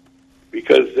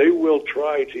 Because they will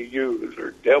try to use,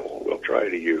 or devil will try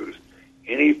to use,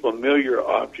 any familiar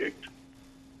object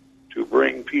to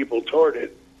bring people toward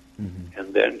it,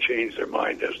 and then change their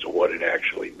mind as to what it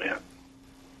actually meant.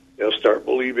 They'll start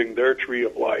believing their Tree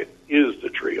of Life is the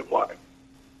Tree of Life.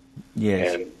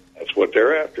 Yes. And that's what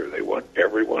they're after. They want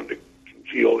everyone to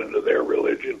congeal into their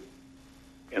religion,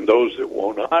 and those that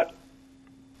will not,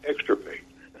 extirpate.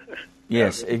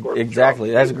 Yes,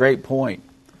 exactly. That's a great point.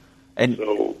 And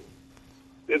so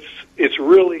it's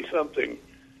really something.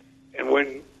 And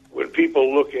when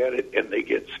people look at it and they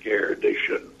get scared, they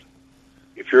shouldn't.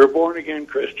 If you're a born-again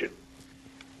Christian,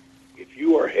 if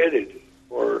you are headed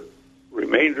for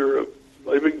remainder of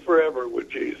living forever with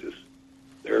Jesus,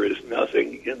 there is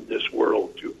nothing in this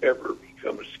world to ever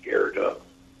become scared of.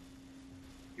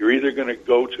 You're either going to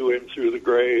go to him through the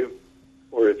grave,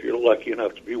 or if you're lucky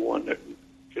enough to be one that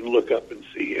can look up and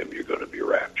see him, you're going to be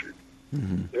raptured.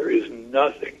 There is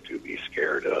nothing to be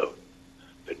scared of.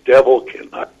 The devil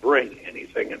cannot bring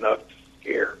anything enough to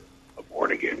scare a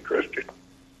born-again Christian.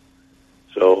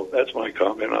 So that's my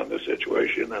comment on the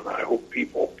situation, and I hope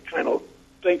people kind of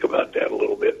think about that a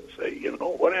little bit and say,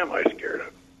 what am I scared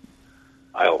of?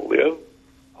 I'll live.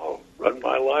 I'll run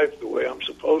my life the way I'm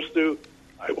supposed to.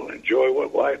 I will enjoy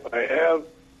what life I have,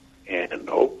 and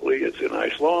hopefully it's a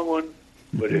nice long one.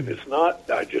 But if it's not,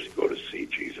 I just go to see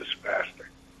Jesus faster.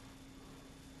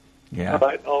 Yeah. All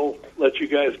right, I'll let you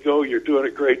guys go. You're doing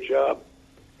a great job,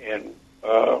 and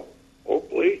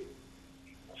hopefully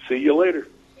see you later.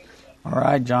 All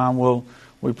right, John. Well,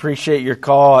 we appreciate your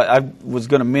call. I was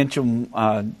going to mention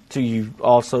to you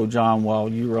also, John, while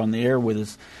you were on the air with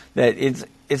us, that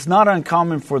it's not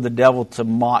uncommon for the devil to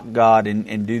mock God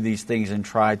and do these things and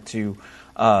try to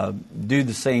do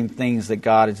the same things that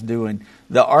God is doing.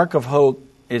 The Ark of Hope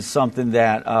is something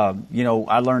that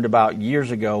I learned about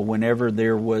years ago whenever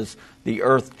there was the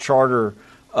Earth Charter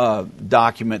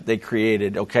document they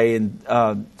created. Okay,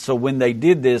 and so when they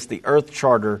did this, the Earth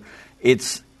Charter,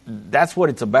 that's what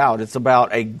it's about. It's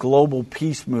about a global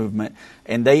peace movement,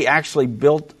 and they actually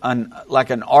built an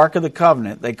Ark of the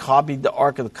Covenant. They copied the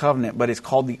Ark of the Covenant, but it's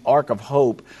called the Ark of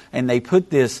Hope, and they put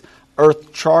this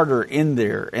Earth Charter in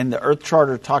there, and the Earth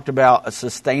Charter talked about a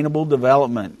sustainable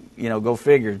development. Go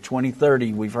figure,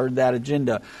 2030. We've heard that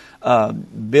agenda.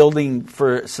 Building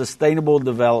for sustainable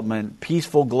development,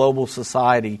 peaceful global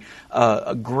society,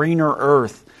 a greener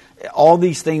earth. All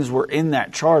these things were in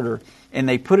that charter, and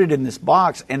they put it in this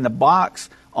box, and the box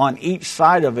on each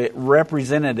side of it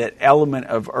represented an element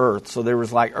of earth. So there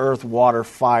was like earth, water,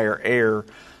 fire, air,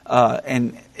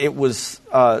 and it was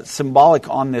symbolic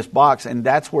on this box, and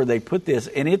that's where they put this,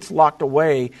 and it's locked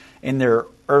away in their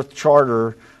Earth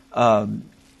Charter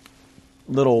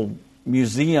little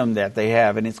museum that they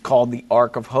have, and it's called the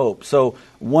Ark of Hope. So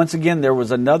once again, there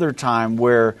was another time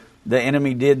where the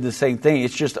enemy did the same thing.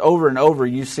 It's just over and over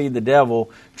you see the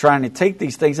devil trying to take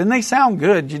these things, and they sound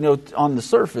good, on the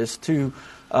surface to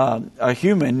a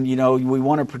human. We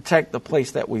want to protect the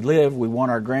place that we live. We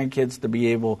want our grandkids to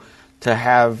be able to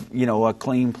have, a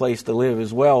clean place to live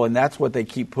as well, and that's what they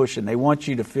keep pushing. They want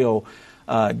you to feel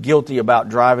guilty about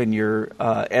driving your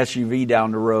SUV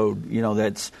down the road,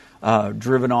 that's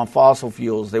driven on fossil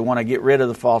fuels. They want to get rid of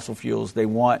the fossil fuels. They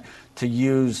want to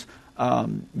use,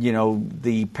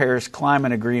 the Paris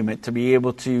Climate Agreement to be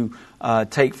able to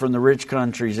take from the rich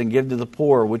countries and give to the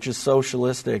poor, which is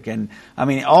socialistic. And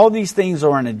all these things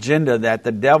are an agenda that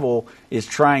the devil is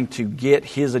trying to get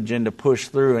his agenda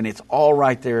pushed through, and it's all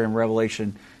right there in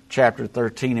Revelation chapter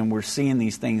 13, and we're seeing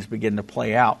these things begin to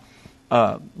play out.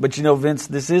 But Vince,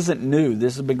 this isn't new.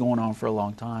 This has been going on for a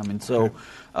long time, and so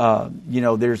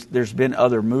there's been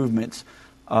other movements.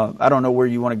 I don't know where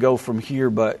you want to go from here,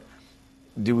 but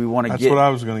do we want to That's what I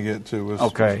was going to get to.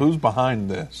 Was who's behind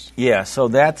this? Yeah, so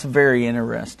that's very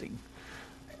interesting,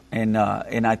 and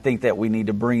I think that we need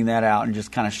to bring that out and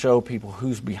just kind of show people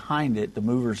who's behind it, the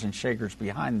movers and shakers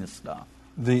behind this stuff.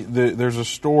 There's a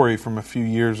story from a few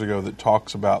years ago that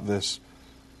talks about this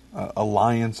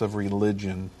alliance of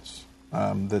religions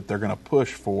that they're going to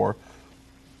push for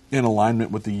in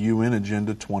alignment with the UN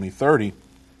Agenda 2030.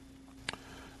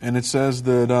 And it says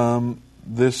that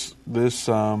this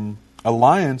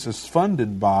alliance is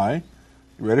funded by...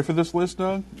 You ready for this list,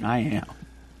 Doug? I am.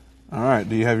 All right.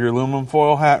 Do you have your aluminum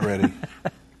foil hat ready?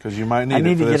 Because you might need it for this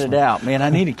one. I need to get it out, man. I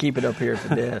need to keep it up here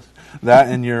for death. That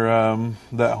and your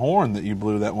that horn that you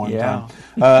blew that one time.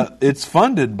 It's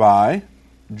funded by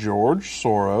George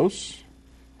Soros.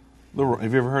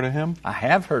 Have you ever heard of him? I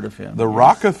have heard of him. The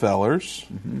Rockefellers,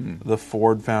 the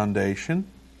Ford Foundation,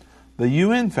 the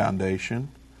UN Foundation,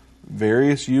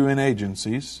 various UN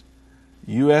agencies,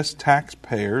 U.S.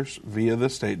 taxpayers via the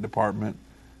State Department,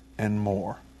 and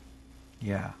more.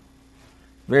 Yeah.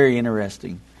 Very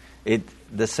interesting.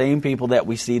 The same people that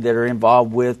we see that are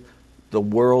involved with the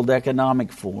World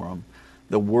Economic Forum,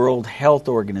 the World Health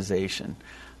Organization,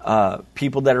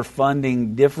 people that are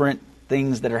funding different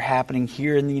things that are happening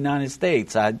here in the United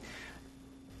States. I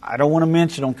don't want to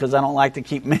mention them because I don't like to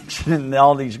keep mentioning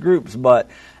all these groups, but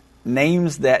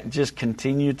names that just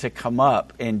continue to come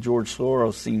up, and George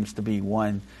Soros seems to be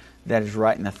one that is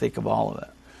right in the thick of all of it.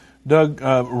 Doug,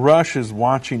 Rush is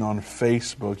watching on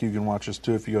Facebook. You can watch us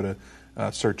too if you go to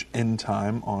search End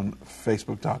Time on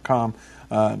Facebook.com.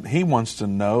 He wants to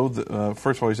know,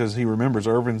 first of all, he says he remembers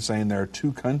Irvin saying there are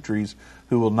two countries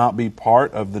who will not be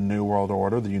part of the New World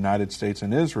Order, the United States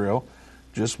and Israel.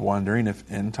 Just wondering if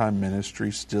End Time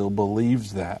Ministry still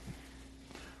believes that.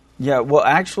 Yeah, well,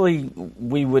 actually,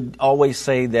 we would always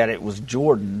say that it was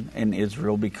Jordan and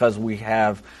Israel because we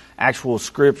have actual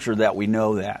scripture that we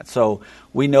know that. So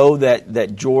we know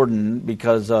that Jordan,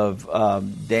 because of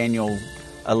Daniel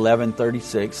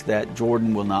 11:36, that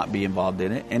Jordan will not be involved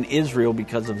in it, and Israel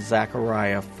because of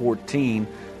Zechariah 14,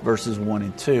 verses 1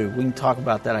 and 2. We can talk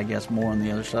about that, I guess, more on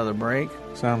the other side of the break.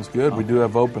 Sounds good. We do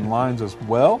have open lines as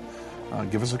well.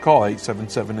 Give us a call,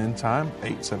 877-END-TIME,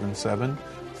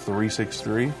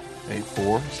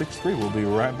 877-363-8463. We'll be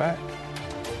right back.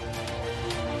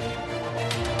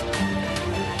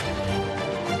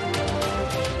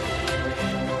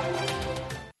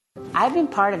 I've been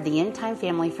part of the End Time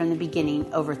family from the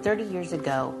beginning over 30 years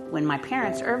ago when my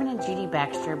parents, Irvin and Judy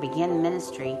Baxter, began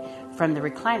ministry from the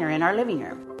recliner in our living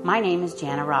room. My name is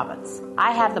Jana Robbins.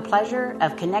 I have the pleasure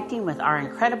of connecting with our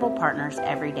incredible partners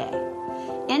every day.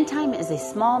 End Time is a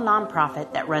small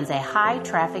nonprofit that runs a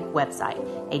high-traffic website,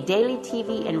 a daily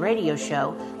TV and radio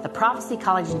show, the Prophecy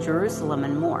College in Jerusalem,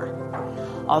 and more.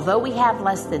 Although we have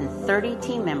less than 30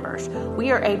 team members,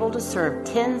 we are able to serve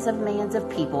tens of millions of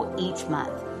people each month.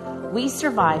 We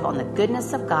survive on the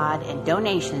goodness of God and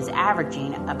donations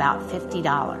averaging about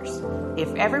 $50.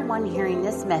 If everyone hearing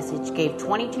this message gave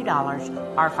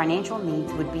 $22, our financial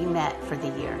needs would be met for the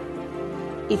year.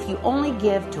 If you only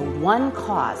give to one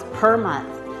cause per month,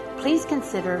 please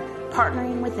consider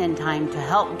partnering with End Time to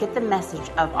help get the message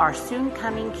of our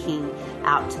soon-coming King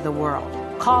out to the world.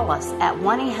 Call us at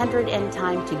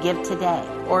 1-800-END-TIME to give today,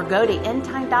 or go to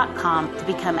endtime.com to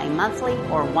become a monthly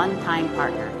or one-time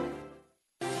partner.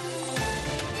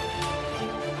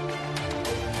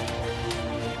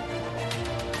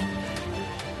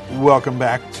 Welcome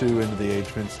back to Into the Age.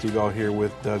 Vince Stegall here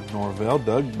with Doug Norvell.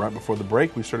 Doug, right before the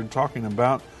break, we started talking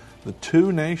about the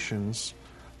two nations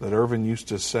that Irvin used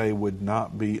to say would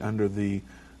not be under the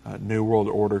New World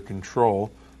Order control,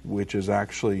 which is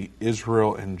actually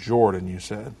Israel and Jordan, you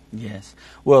said. Yes.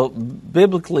 Well,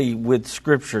 biblically, with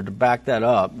Scripture to back that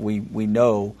up, we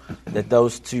know that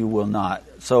those two will not.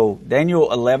 So Daniel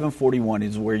 11:41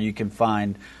 is where you can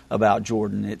find about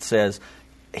Jordan. It says,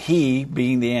 he,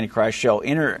 being the Antichrist, shall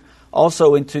enter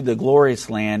also into the glorious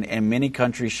land, and many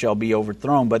countries shall be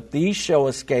overthrown. But these shall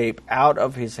escape out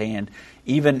of his hand,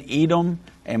 even Edom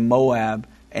and Moab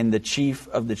and the chief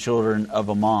of the children of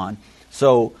Ammon.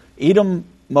 So Edom,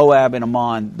 Moab, and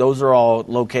Ammon, those are all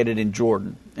located in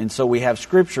Jordan. And so we have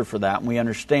scripture for that, and we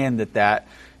understand that that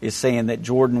is saying that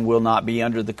Jordan will not be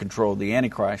under the control of the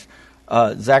Antichrist.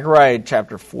 Zechariah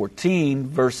chapter 14,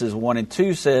 verses 1 and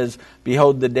 2 says,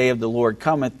 behold, the day of the Lord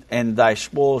cometh, and thy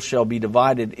spoil shall be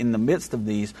divided in the midst of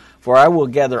these. For I will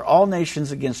gather all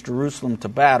nations against Jerusalem to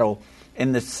battle,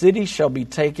 And the city shall be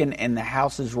taken, and the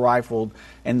houses rifled,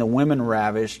 and the women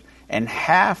ravished, and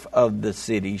half of the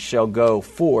city shall go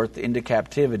forth into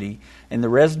captivity, and the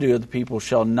residue of the people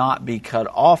shall not be cut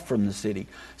off from the city.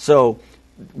 So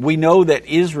we know that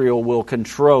Israel will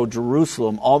control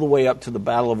Jerusalem all the way up to the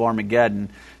Battle of Armageddon.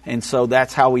 And so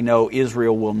that's how we know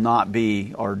Israel will not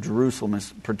be, or Jerusalem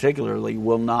particularly,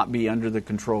 will not be under the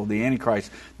control of the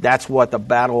Antichrist. That's what the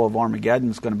Battle of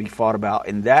Armageddon is going to be fought about.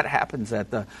 And that happens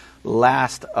at the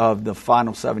last of the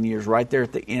final 7 years, right there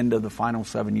at the end of the final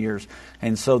 7 years.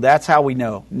 And so that's how we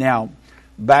know. Now,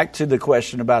 back to the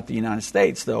question about the United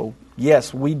States, though.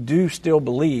 Yes, we do still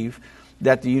believe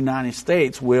that the United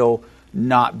States will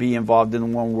not be involved in the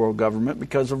one world government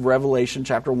because of Revelation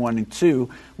chapter 1 and 2,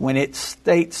 when it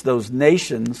states those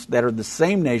nations that are the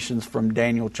same nations from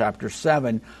Daniel chapter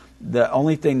 7. The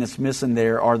only thing that's missing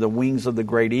there are the wings of the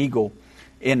great eagle.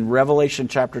 In Revelation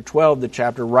chapter 12, the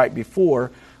chapter right before,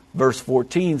 verse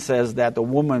 14 says that the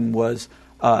woman was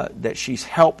that she's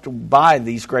helped by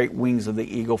these great wings of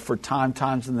the eagle for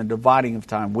times, and the dividing of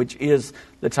time, which is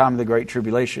the time of the Great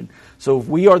Tribulation. So if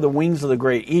we are the wings of the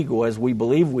great eagle, as we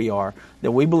believe we are,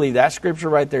 then we believe that scripture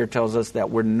right there tells us that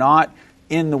we're not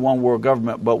in the one world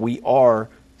government, but we are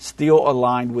still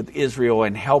aligned with Israel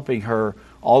and helping her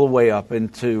all the way up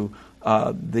into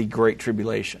the Great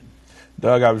Tribulation.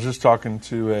 Doug, I was just talking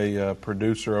to a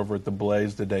producer over at The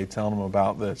Blaze today, telling him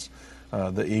about this.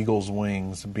 The eagle's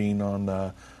wings being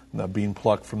being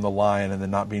plucked from the lion and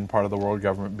then not being part of the world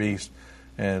government beast.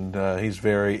 And he's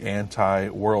very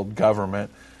anti-world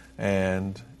government.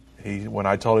 And when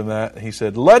I told him that, he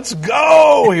said, "Let's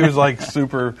go!" He was like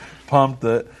super pumped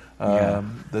that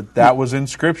that was in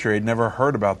Scripture. He'd never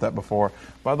heard about that before.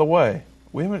 By the way,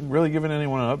 we haven't really given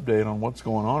anyone an update on what's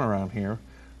going on around here.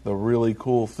 The really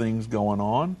cool things going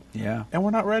on. Yeah. And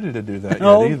we're not ready to do that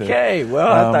yet either. Okay. Well,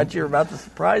 I thought you were about to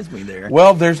surprise me there.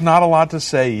 Well, there's not a lot to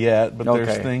say yet, but Okay.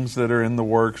 there's things that are in the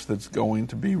works that's going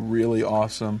to be really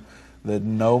awesome that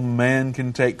no man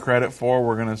can take credit for.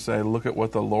 We're going to say, look at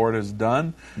what the Lord has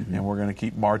done, and we're going to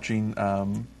keep marching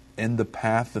in the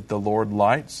path that the Lord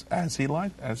lights as He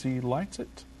lights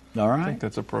it. All right. I think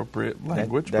that's appropriate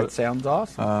language. That sounds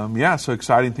awesome. So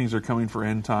exciting things are coming for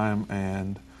end time,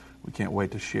 and we can't wait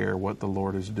to share what the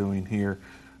Lord is doing here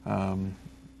on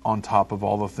top of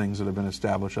all the things that have been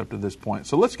established up to this point.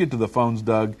 So let's get to the phones,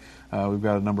 Doug. We've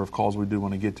got a number of calls we do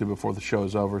want to get to before the show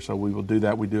is over, so we will do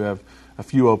that. We do have a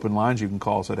few open lines. You can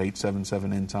call us at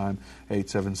 877-END-TIME,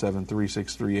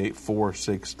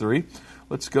 877-363-8463.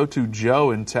 Let's go to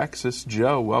Joe in Texas.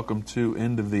 Joe, welcome to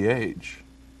End of the Age.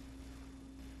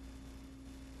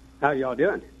 How y'all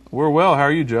doing? We're well. How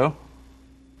are you, Joe?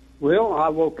 Well, I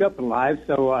woke up alive,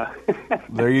 so...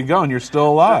 There you go, and you're still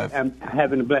alive. I'm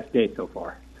having a blessed day so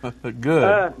far.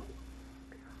 Good.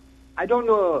 I don't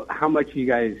know how much you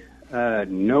guys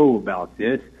know about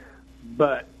this,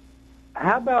 but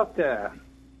how about the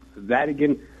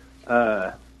Vatican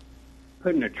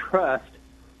putting a trust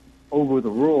over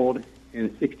the world in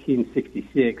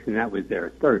 1666, and that was their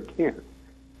third tenth.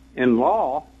 In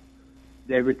law,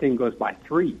 everything goes by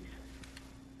threes.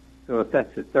 So if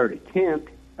that's the third tenth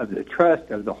of the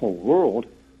trust of the whole world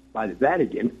by the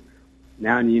Vatican,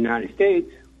 now in the United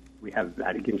States, we have the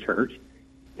Vatican Church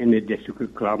in the District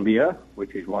of Columbia,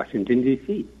 which is Washington,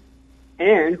 D.C.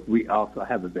 And we also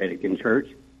have a Vatican Church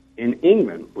in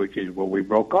England, which is where we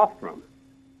broke off from.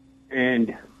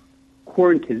 And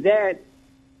according to that,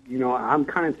 you know, I'm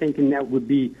kind of thinking that would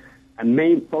be a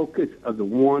main focus of the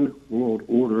one world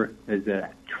order as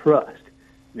a trust.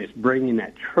 And it's bringing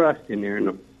that trust in there, and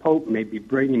the Pope may be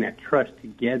bringing that trust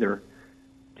together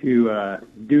to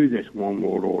do this one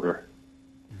world order.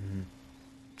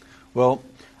 Well,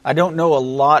 I don't know a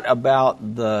lot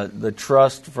about the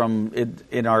trust from it.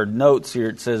 In our notes here,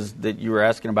 it says that you were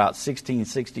asking about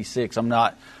 1666. I'm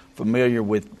not familiar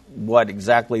with what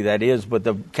exactly that is, but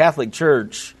the Catholic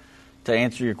Church, to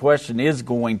answer your question, is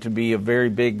going to be a very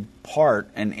big part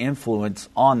and influence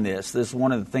on this. This is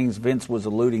one of the things Vince was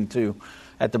alluding to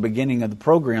at the beginning of the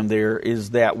program there,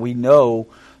 is that we know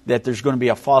that there's going to be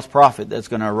a false prophet that's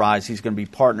going to arise. He's going to be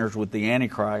partners with the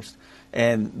Antichrist.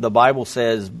 And the Bible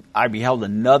says, I beheld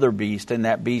another beast, and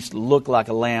that beast looked like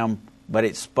a lamb, but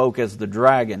it spoke as the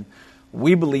dragon.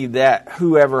 We believe that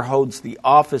whoever holds the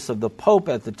office of the Pope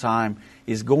at the time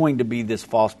is going to be this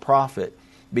false prophet,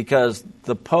 because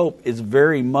the Pope is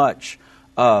very much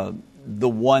the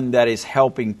one that is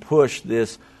helping push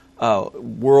this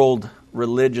world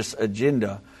religious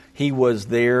agenda. He was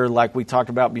there, like we talked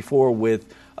about before, with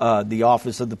the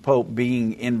office of the Pope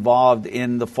being involved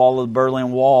in the fall of the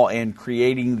Berlin Wall and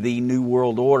creating the New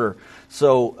World Order.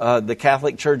 So the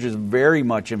Catholic Church is very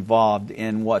much involved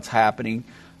in what's happening.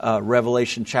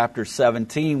 Revelation chapter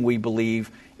 17, we believe,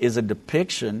 is a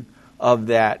depiction of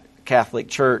that Catholic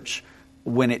Church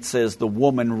when it says the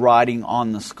woman riding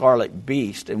on the scarlet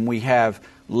beast. And we have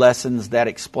lessons that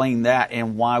explain that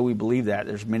and why we believe that.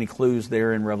 There's many clues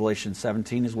there in Revelation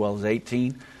 17 as well as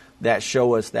 18 that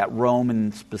show us that Rome,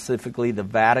 and specifically the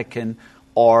Vatican,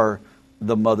 are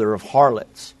the mother of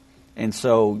harlots. And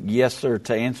so, yes, sir,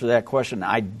 to answer that question,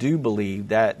 I do believe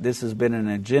that this has been an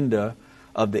agenda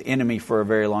of the enemy for a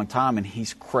very long time, and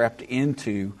he's crept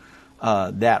into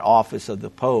that office of the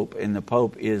Pope, and the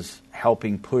Pope is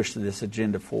helping push this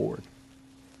agenda forward.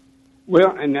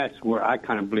 Well, and that's where I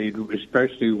kind of believe,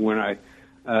 especially when I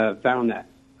found that,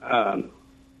 the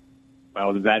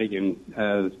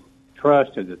Vatican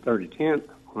Trust of the 30th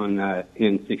on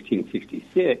in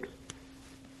 1666,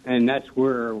 and that's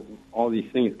where all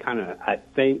these things kind of, I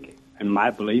think, in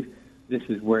my belief, this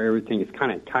is where everything is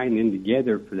kind of tying in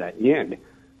together for that end,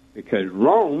 because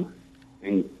Rome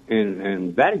and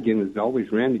Vatican has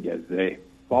always ran together. They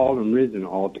fallen and risen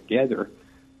all together,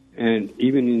 and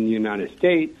even in the United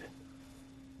States,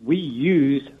 we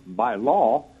use by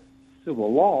law,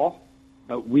 civil law,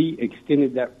 but we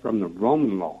extended that from the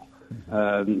Roman law.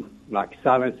 Like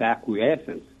silence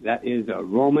acquiescence, that is a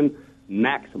Roman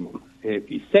maximum. And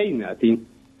if you say nothing,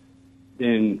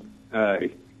 then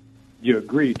you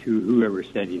agree to whoever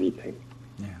said anything.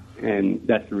 Yeah. And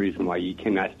that's the reason why you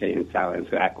cannot stay in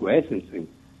silence acquiescence in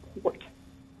court,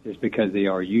 is because they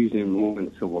are using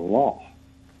Roman civil law.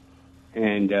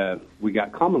 And we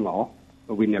got common law,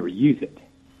 but we never use it.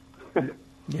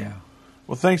 Yeah.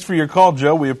 Well, thanks for your call,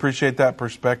 Joe. We appreciate that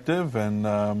perspective,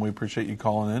 and we appreciate you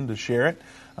calling in to share it.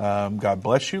 God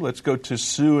bless you. Let's go to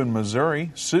Sue in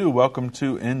Missouri. Sue, welcome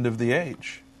to End of the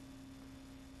Age.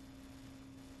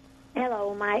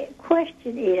 Hello. My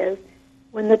question is,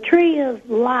 when the tree of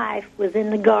life was in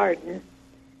the garden,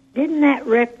 didn't that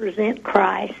represent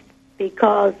Christ?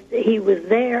 Because he was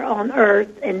there on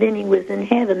earth, and then he was in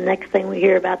heaven. Next thing we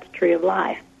hear about the tree of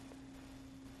life.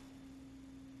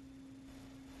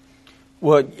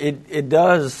 Well, it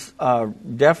does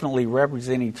definitely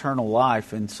represent eternal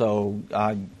life, and so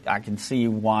I can see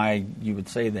why you would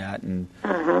say that. And,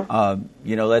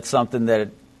 that's something that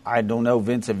I don't know.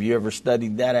 Vince, have you ever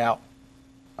studied that out?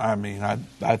 I mean,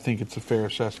 I think it's a fair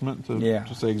assessment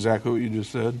to say exactly what you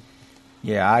just said.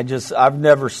 Yeah, I've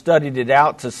never studied it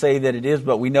out to say that it is,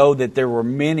 but we know that there were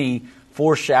many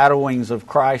foreshadowings of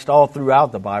Christ all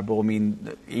throughout the Bible. I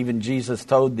mean, even Jesus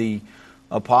told the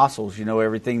apostles,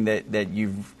 everything that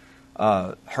you've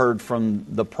heard from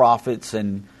the prophets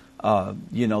and,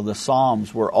 the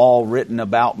Psalms were all written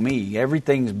about me.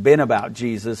 Everything's been about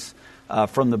Jesus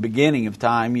from the beginning of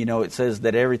time. It says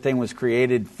that everything was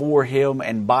created for him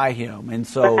and by him. And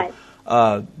so,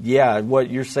 what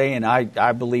you're saying,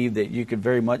 I believe that you could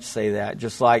very much say that.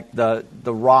 Just like the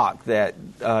rock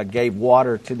that gave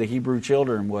water to the Hebrew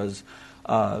children was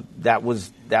that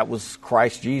was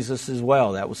Christ Jesus as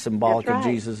well. That was symbolic of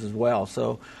Jesus as well.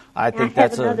 So I think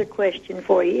that's another question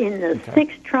for you. In the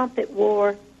Sixth Trumpet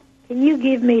War, can you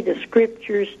give me the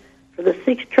scriptures for the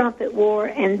Sixth Trumpet War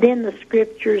and then the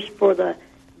scriptures for the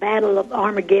Battle of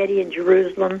Armageddon in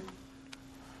Jerusalem?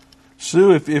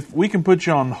 Sue, if we can put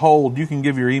you on hold, you can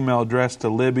give your email address to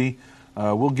Libby.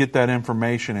 We'll get that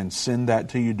information and send that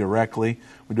to you directly.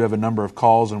 We do have a number of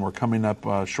calls, and we're coming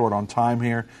up short on time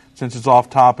here. Since it's off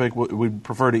topic, we'd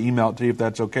prefer to email it to you if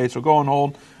that's okay. So go on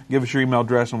hold, give us your email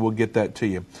address, and we'll get that to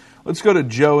you. Let's go to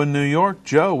Joe in New York.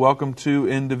 Joe, welcome to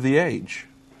End of the Age.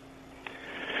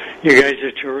 You guys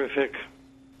are terrific.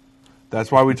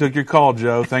 That's why we took your call,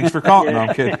 Joe. Thanks for calling. No,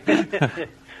 I'm kidding.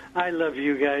 I love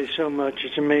you guys so much.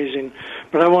 It's amazing.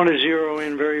 But I want to zero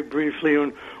in very briefly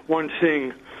on one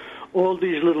thing. All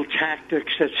these little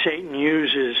tactics that Satan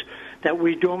uses, that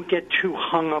we don't get too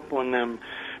hung up on them.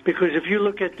 Because if you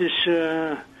look at this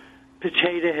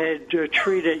potato head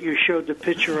tree that you showed the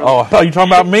picture of... Oh, I thought you were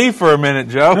talking about me for a minute,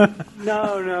 Joe.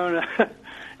 No.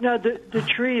 No, the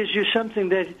tree is just something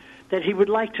that he would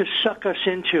like to suck us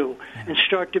into and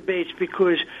start debates,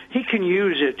 because he can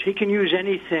use it. He can use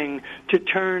anything to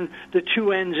turn the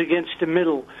two ends against the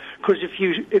middle. Because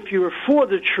if you're for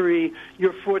the tree,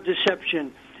 you're for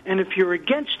deception. And if you're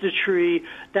against the tree,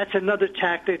 that's another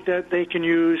tactic that they can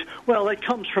use. Well, it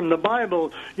comes from the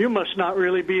Bible. You must not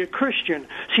really be a Christian.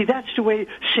 See, that's the way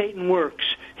Satan works.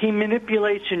 He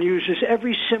manipulates and uses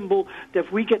every symbol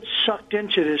that we get sucked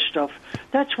into this stuff.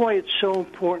 That's why it's so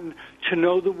important to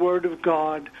know the Word of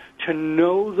God, to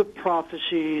know the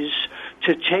prophecies,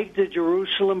 to take the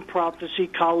Jerusalem Prophecy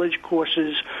College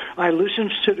courses. I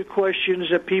listen to the questions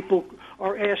that people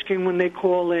are asking when they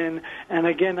call in, and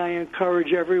again, I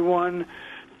encourage everyone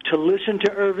to listen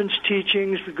to Irvin's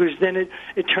teachings, because then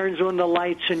it turns on the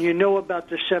lights and you know about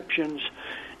deceptions.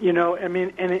 You know, I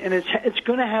mean, and it's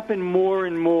going to happen more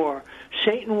and more.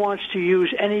 Satan wants to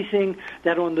use anything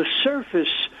that on the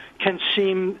surface can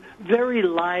seem very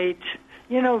light,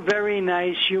 you know, very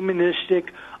nice,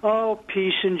 humanistic,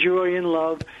 peace and joy and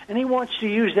love, and he wants to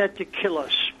use that to kill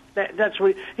us. That's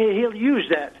what he'll use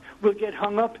that. We'll get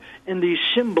hung up in these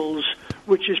symbols,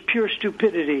 which is pure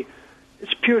stupidity.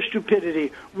 It's pure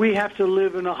stupidity. We have to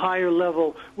live in a higher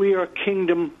level. We are a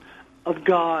kingdom of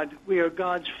God. We are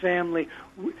God's family.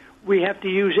 We have to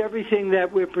use everything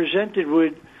that we're presented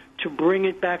with to bring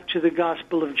it back to the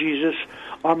gospel of Jesus,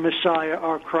 our Messiah,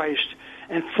 our Christ,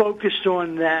 and focus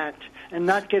on that and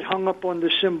not get hung up on the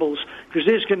symbols, because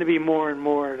there's going to be more and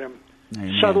more of them.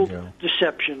 Amen, subtle Joe.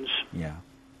 Deceptions. Yeah,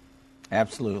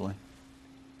 absolutely.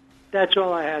 That's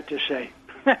all I had to say.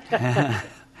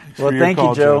 Well, thank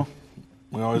you, Joe.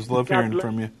 We always love hearing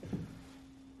from you.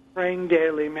 Praying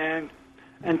daily, man.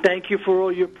 And thank you for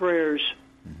all your prayers.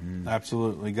 Mm-hmm.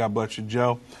 Absolutely. God bless you,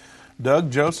 Joe.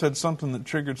 Doug, Joe said something that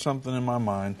triggered something in my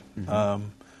mind. Mm-hmm.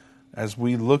 As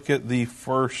we look at the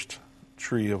first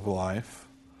tree of life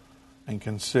and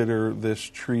consider this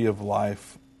tree of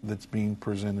life that's being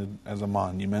presented as a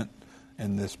monument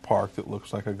in this park that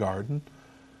looks like a garden,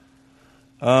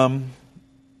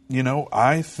 you know,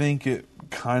 I think it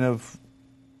kind of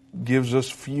gives us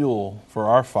fuel for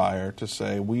our fire to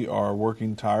say we are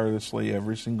working tirelessly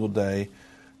every single day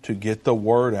to get the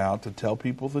word out, to tell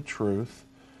people the truth,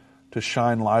 to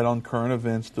shine light on current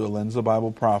events through a lens of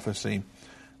Bible prophecy.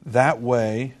 That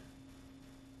way,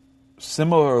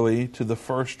 similarly to the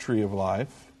first tree of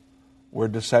life, where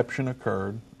deception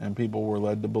occurred and people were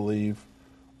led to believe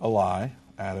a lie,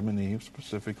 Adam and Eve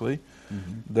specifically,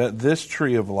 that this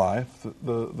tree of life,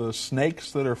 the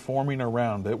snakes that are forming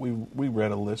around it, we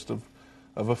read a list of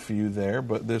a few there,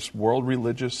 but this world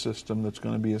religious system that's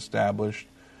going to be established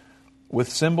with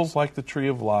symbols like the tree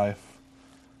of life,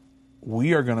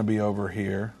 we are going to be over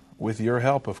here with your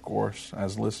help, of course,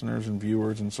 as listeners and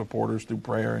viewers and supporters through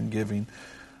prayer and giving.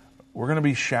 We're going to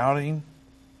be shouting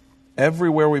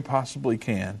everywhere we possibly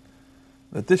can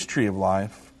that this tree of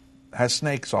life has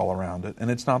snakes all around it, and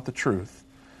it's not the truth.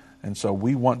 And so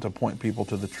we want to point people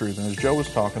to the truth. And as Joe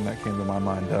was talking, that came to my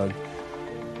mind, Doug.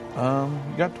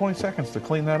 You got 20 seconds to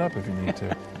clean that up if you need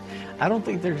to. I don't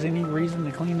think there's any reason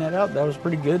to clean that up. That was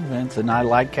pretty good, Vince. And I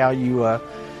like how you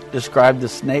described the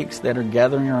snakes that are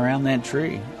gathering around that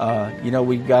tree. You know,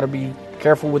 we've got to be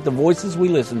careful with the voices we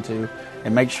listen to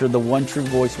and make sure the one true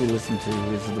voice we listen to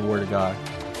is the Word of God.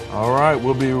 All right,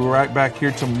 we'll be right back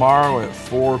here tomorrow at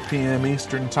 4 p.m.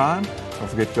 Eastern Time. Don't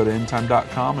forget to go to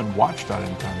endtime.com and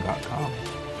watch.endtime.com.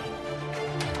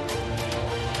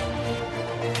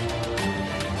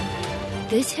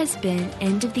 This has been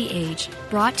End of the Age,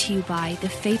 brought to you by the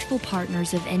faithful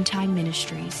partners of End Time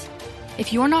Ministries.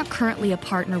 If you're not currently a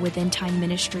partner with End Time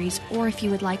Ministries, or if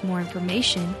you would like more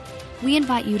information, we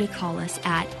invite you to call us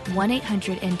at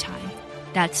 1-800-END-TIME.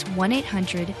 That's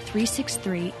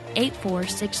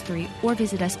 1-800-363-8463, or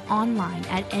visit us online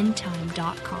at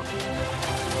endtime.com.